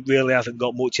 It really hasn't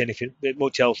got much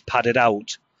else padded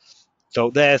out. So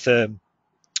there's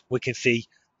we can see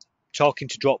talking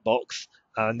to Dropbox,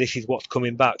 and this is what's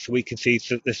coming back. So we can see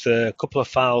there's a couple of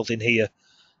files in here.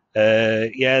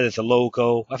 There's a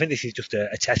logo. I think this is just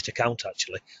a test account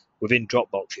actually within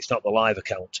Dropbox. It's not the live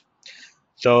account.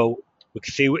 So we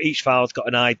can see each file's got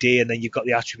an ID, and then you've got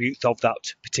the attributes of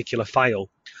that particular file.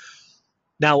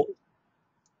 Now,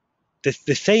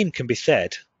 the same can be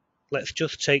said. Let's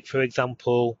just take, for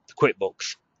example, the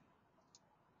QuickBooks.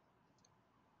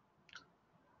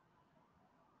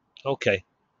 Okay,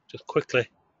 just quickly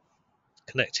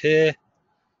connect here.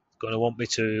 It's going to want me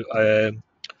to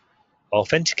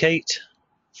authenticate.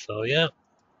 So yeah.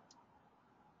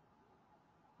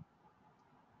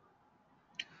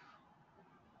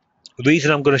 The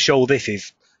reason I'm going to show this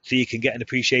is so you can get an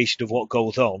appreciation of what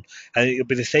goes on, and it'll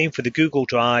be the same for the Google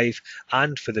Drive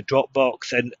and for the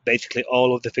Dropbox and basically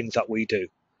all of the things that we do.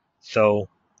 So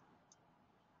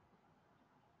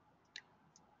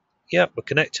yeah, we're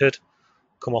connected.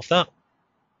 Come off that.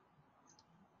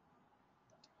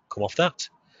 Come off that.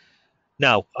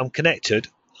 Now I'm connected.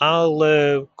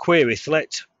 I'll query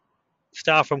select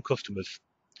star from customers.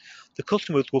 The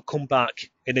customers will come back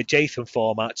in a JSON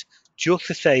format, just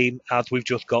the same as we've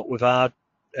just got with our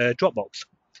Dropbox.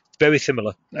 Very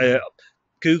similar.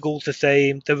 Google's the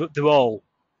same. They're all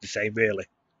the same, really.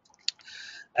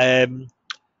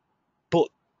 But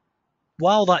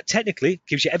while that technically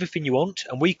gives you everything you want,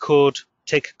 and we could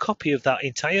take a copy of that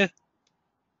entire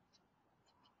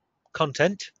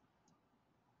content.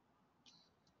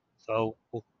 So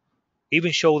we'll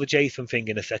even show the JSON thing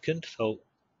in a second. So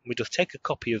we just take a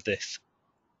copy of this.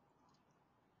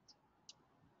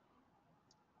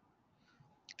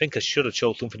 I think I should have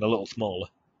chosen something a little smaller.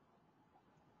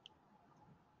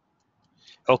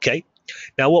 Okay,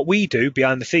 now what we do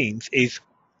behind the scenes is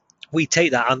we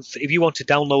take that, and if you want to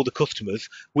download the customers,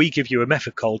 we give you a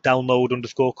method called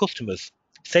download_customers.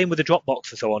 Same with the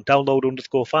Dropbox and so on,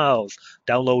 download_files,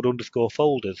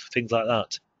 download_folders, things like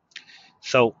that.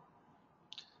 So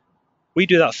we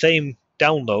do that same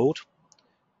download,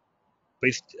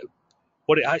 but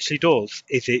what it actually does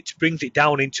is it brings it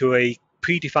down into a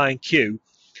predefined queue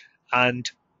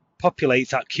and populates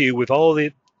that queue with all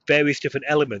the various different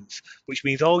elements, which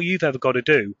means all you've ever got to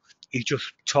do is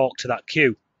just talk to that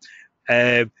queue.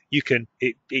 It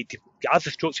has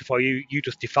a structure for you. You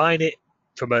just define it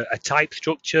from a type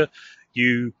structure.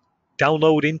 You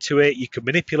download into it. You can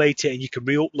manipulate it, and you can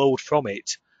re-upload from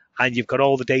it. And you've got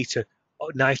all the data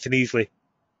nice and easily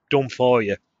done for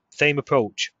you. Same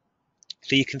approach.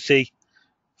 So you can see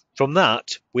from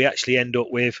that we actually end up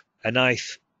with a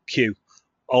nice queue,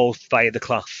 all via the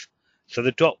class. So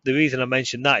the reason I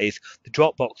mentioned that is the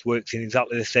Dropbox works in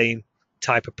exactly the same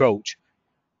type approach.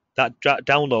 That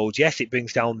downloads, yes, it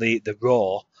brings down the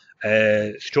raw,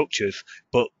 structures,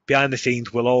 but behind the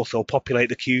scenes we'll also populate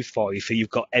the queues for you, so you've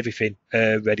got everything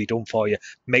ready done for you.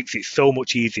 Makes it so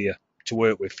much easier to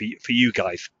work with for you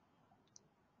guys.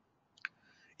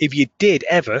 If you did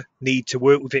ever need to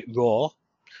work with it raw,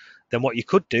 then what you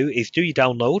could do is do your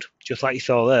download, just like you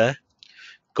saw there,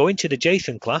 go into the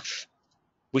JSON class,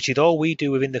 which is all we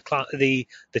do within the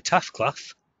task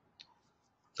class.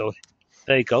 So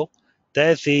there you go.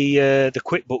 There's the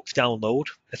QuickBooks download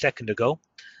a second ago.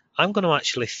 I'm going to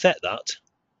actually set that.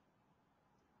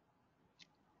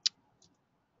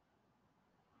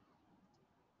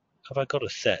 Have I got a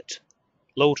set?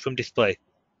 Load from display.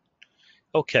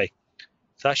 Okay,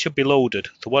 so that should be loaded.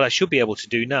 So what I should be able to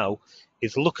do now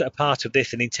is look at a part of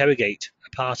this and interrogate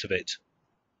a part of it.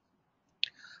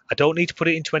 I don't need to put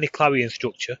it into any Clarion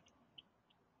structure.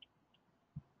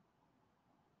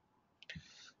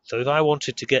 So if I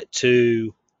wanted to get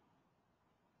to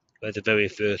the very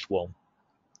first one,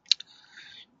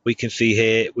 we can see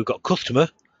here we've got customer.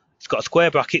 It's got a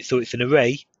square bracket, so it's an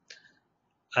array.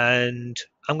 And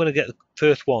I'm going to get the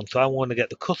first one. So I want to get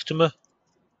the customer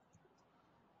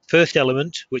first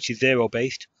element, which is 0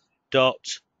 based,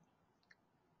 dot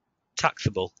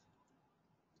taxable.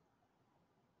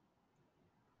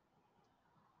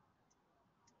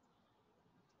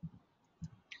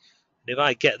 And if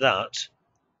I get that,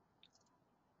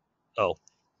 oh,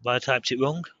 have I typed it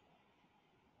wrong?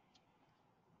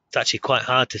 It's actually quite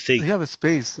hard to see. Do you have a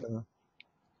space? Do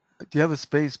you have a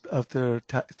space after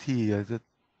T? Is it?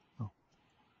 Oh.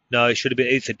 No, it should have been.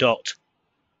 It's a dot.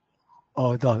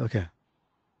 Oh, dot. Okay.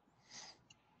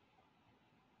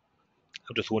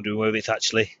 I'm just wondering whether it's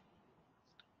actually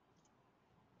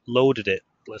loaded it.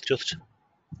 Let's just.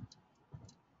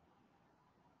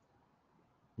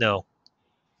 No.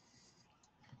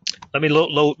 Let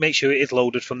me make sure it is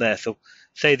loaded from there. So,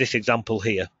 say this example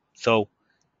here. So,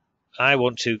 I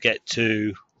want to get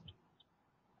to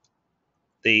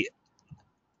the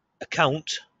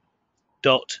account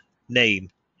dot name.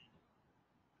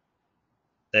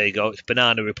 There you go. It's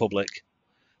Banana Republic.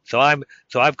 So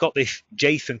I've got this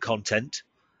JSON content.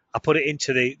 I put it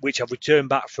into which I've returned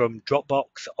back from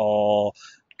Dropbox or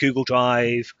Google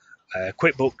Drive,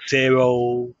 QuickBooks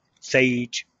Zero,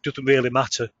 Sage. Doesn't really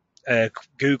matter.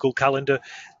 Google Calendar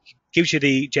gives you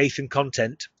the JSON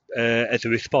content as a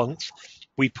response.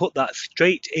 We put that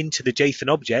straight into the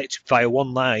JSON object via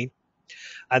one line,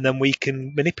 and then we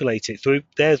can manipulate it. So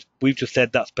we've just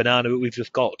said that's banana. We've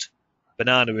just got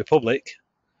Banana Republic,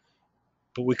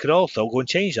 but we could also go and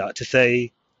change that to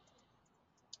say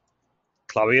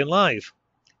Clarion Live.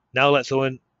 Now let's go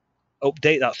and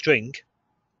update that string,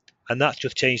 and that's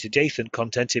just changed the JSON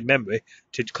content in memory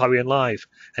to Clarion Live.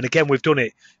 And again, we've done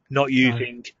it not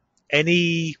using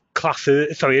any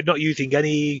not using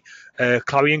any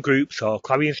Clarion groups or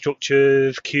Clarion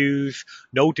structures, queues,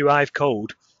 no derived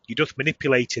code. You're just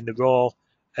manipulating the raw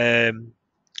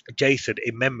JSON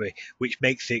in memory, which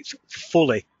makes it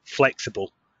fully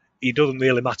flexible. It doesn't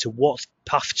really matter what's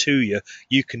passed to you.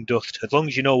 You can just, as long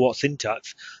as you know what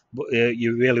syntax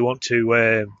you really want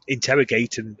to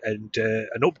interrogate and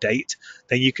update,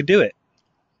 then you can do it.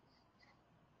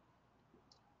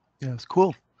 Yeah, it's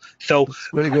cool. So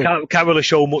really good. I can't really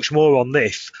show much more on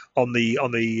this on the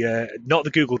not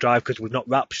the Google Drive, because we've not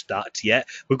wrapped that yet.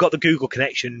 We've got the Google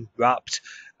connection wrapped.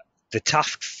 The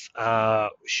tasks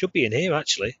should be in here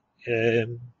actually.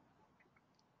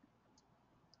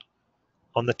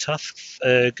 On the tasks,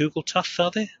 Google Tasks,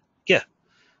 are they? Yeah.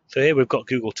 So here we've got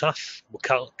Google Tasks.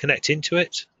 We'll connect into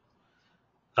it,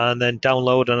 and then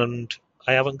download, and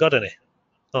I haven't got any.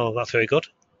 Oh, that's very good.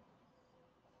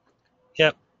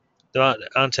 Yep, there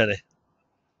aren't any.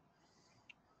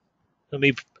 Let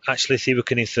me actually see if we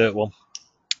can insert one.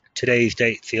 Today's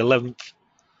date's the 11th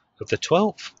of the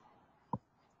 12th.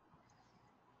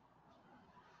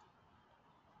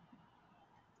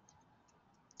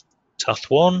 Task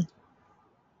 1.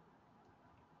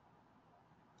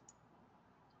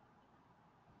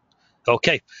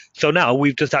 Okay, so now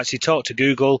we've just actually talked to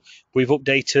Google. We've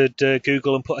updated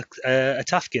Google and put a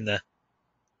task in there.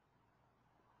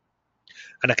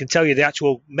 And I can tell you the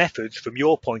actual methods from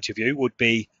your point of view would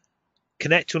be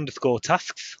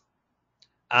connect_tasks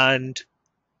and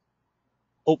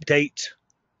update.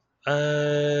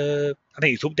 I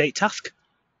think it's update task.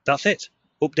 That's it.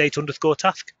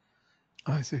 Update_task.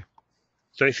 I see.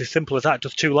 So it's as simple as that,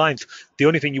 just 2 lines. The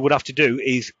only thing you would have to do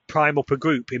is prime up a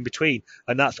group in between,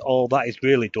 and that's all that is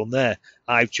really done there.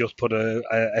 I've just put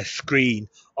a screen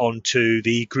onto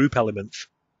the group elements.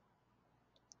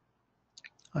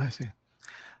 I see.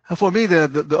 For me,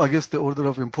 the I guess the order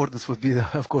of importance would be,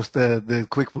 of course, the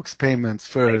QuickBooks payments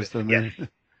first, and then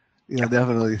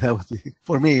definitely that would be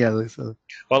for me at least.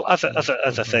 Well, as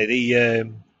I say,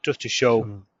 the just to show.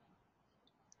 Sure.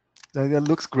 That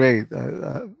looks great.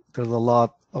 There's a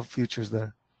lot of features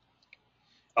there.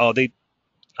 Oh,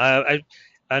 I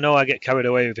know I get carried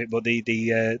away with it, but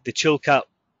the Chillcat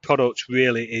product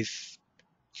really is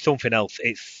something else.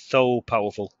 It's so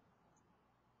powerful.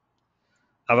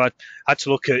 I've had to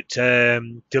look at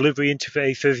delivery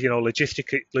interfaces,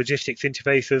 logistics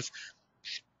interfaces.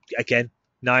 Again,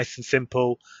 nice and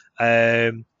simple.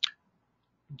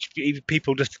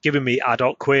 People just giving me ad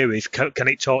hoc queries. Can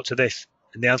it talk to this?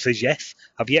 And the answer is yes.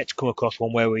 I've yet to come across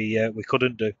one where we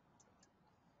couldn't do.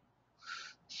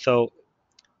 So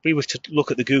if we was to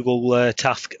look at the Google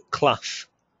Task class,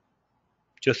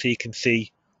 just so you can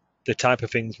see the type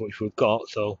of things which we've got.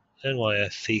 So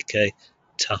NYSCK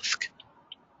Task.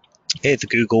 Here's the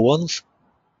Google ones.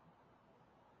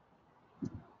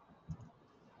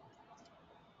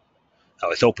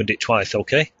 Oh, it's opened it twice.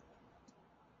 Okay.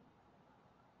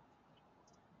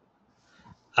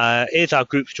 Here's our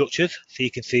group structures, so you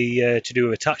can see to do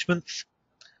with attachments,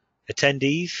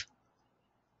 attendees,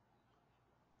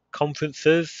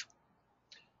 conferences.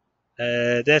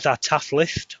 There's our task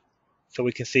list, so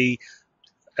we can see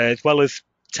as well as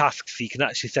tasks, you can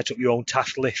actually set up your own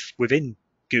task list within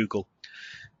Google.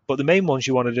 But the main ones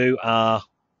you want to do are,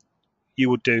 you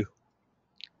would do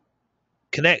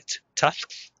connect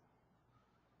tasks,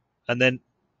 and then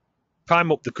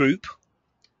prime up the group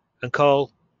and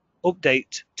call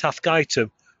update task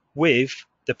item with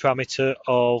the parameter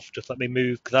of, just let me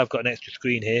move because I've got an extra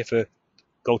screen here for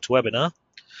GoToWebinar,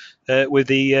 with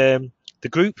the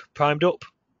group primed up,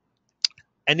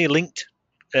 any linked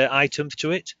items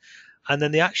to it, and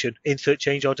then the action, insert,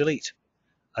 change or delete.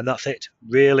 And that's it.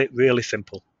 Really, really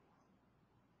simple.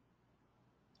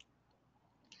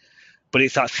 But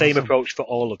it's that same Awesome. approach for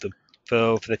all of them.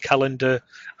 For the calendar,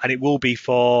 and it will be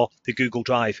for the Google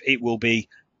Drive. It will be,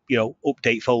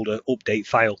 update folder, update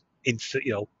file, insert,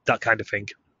 that kind of thing.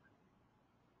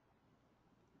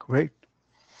 Great.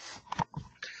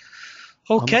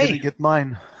 Okay. I'm gonna get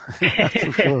mine. That's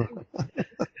for sure.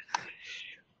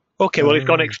 Okay, well, it's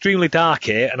gone extremely dark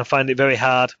here, and I find it very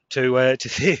hard to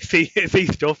see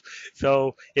stuff.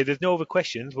 So, if there's no other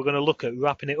questions, we're going to look at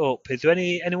wrapping it up. Is there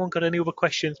anyone got any other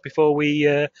questions before we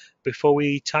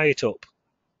tie it up?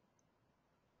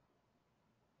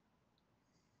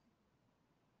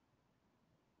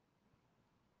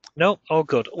 No, all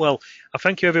good. Well, I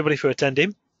thank you everybody for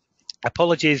attending.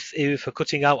 Apologies for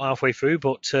cutting out halfway through,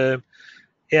 but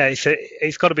yeah,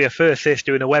 it's got to be a first this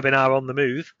doing a webinar on the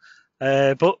move.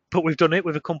 But we've done it.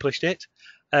 We've accomplished it.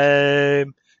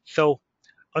 So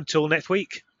until next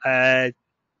week,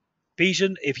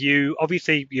 Bijan, if you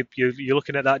obviously you're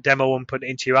looking at that demo and putting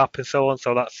it into your app and so on,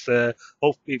 so that's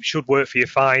it should work for you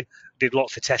fine. Did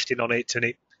lots of testing on it,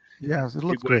 and yes, it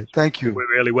looks great. Thank you. It worked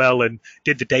really well, and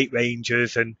did the date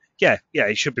ranges, and yeah,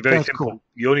 it should be very That's simple. cool.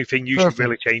 The only thing you should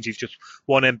really change is just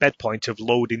one embed point of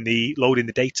loading the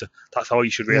data. That's all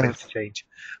you should really have to change.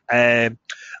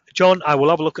 John, I will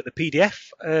have a look at the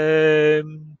PDF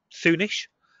soonish,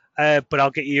 but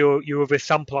I'll get you a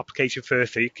sample application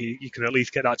first, so you can at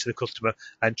least get that to the customer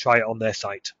and try it on their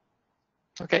site.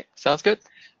 Okay, sounds good.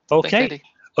 Okay. Thanks, Andy.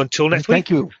 Until next week. Thank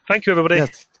you. Thank you, everybody.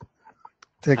 Yes.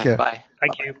 Take care. Bye.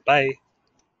 Thank you. Bye.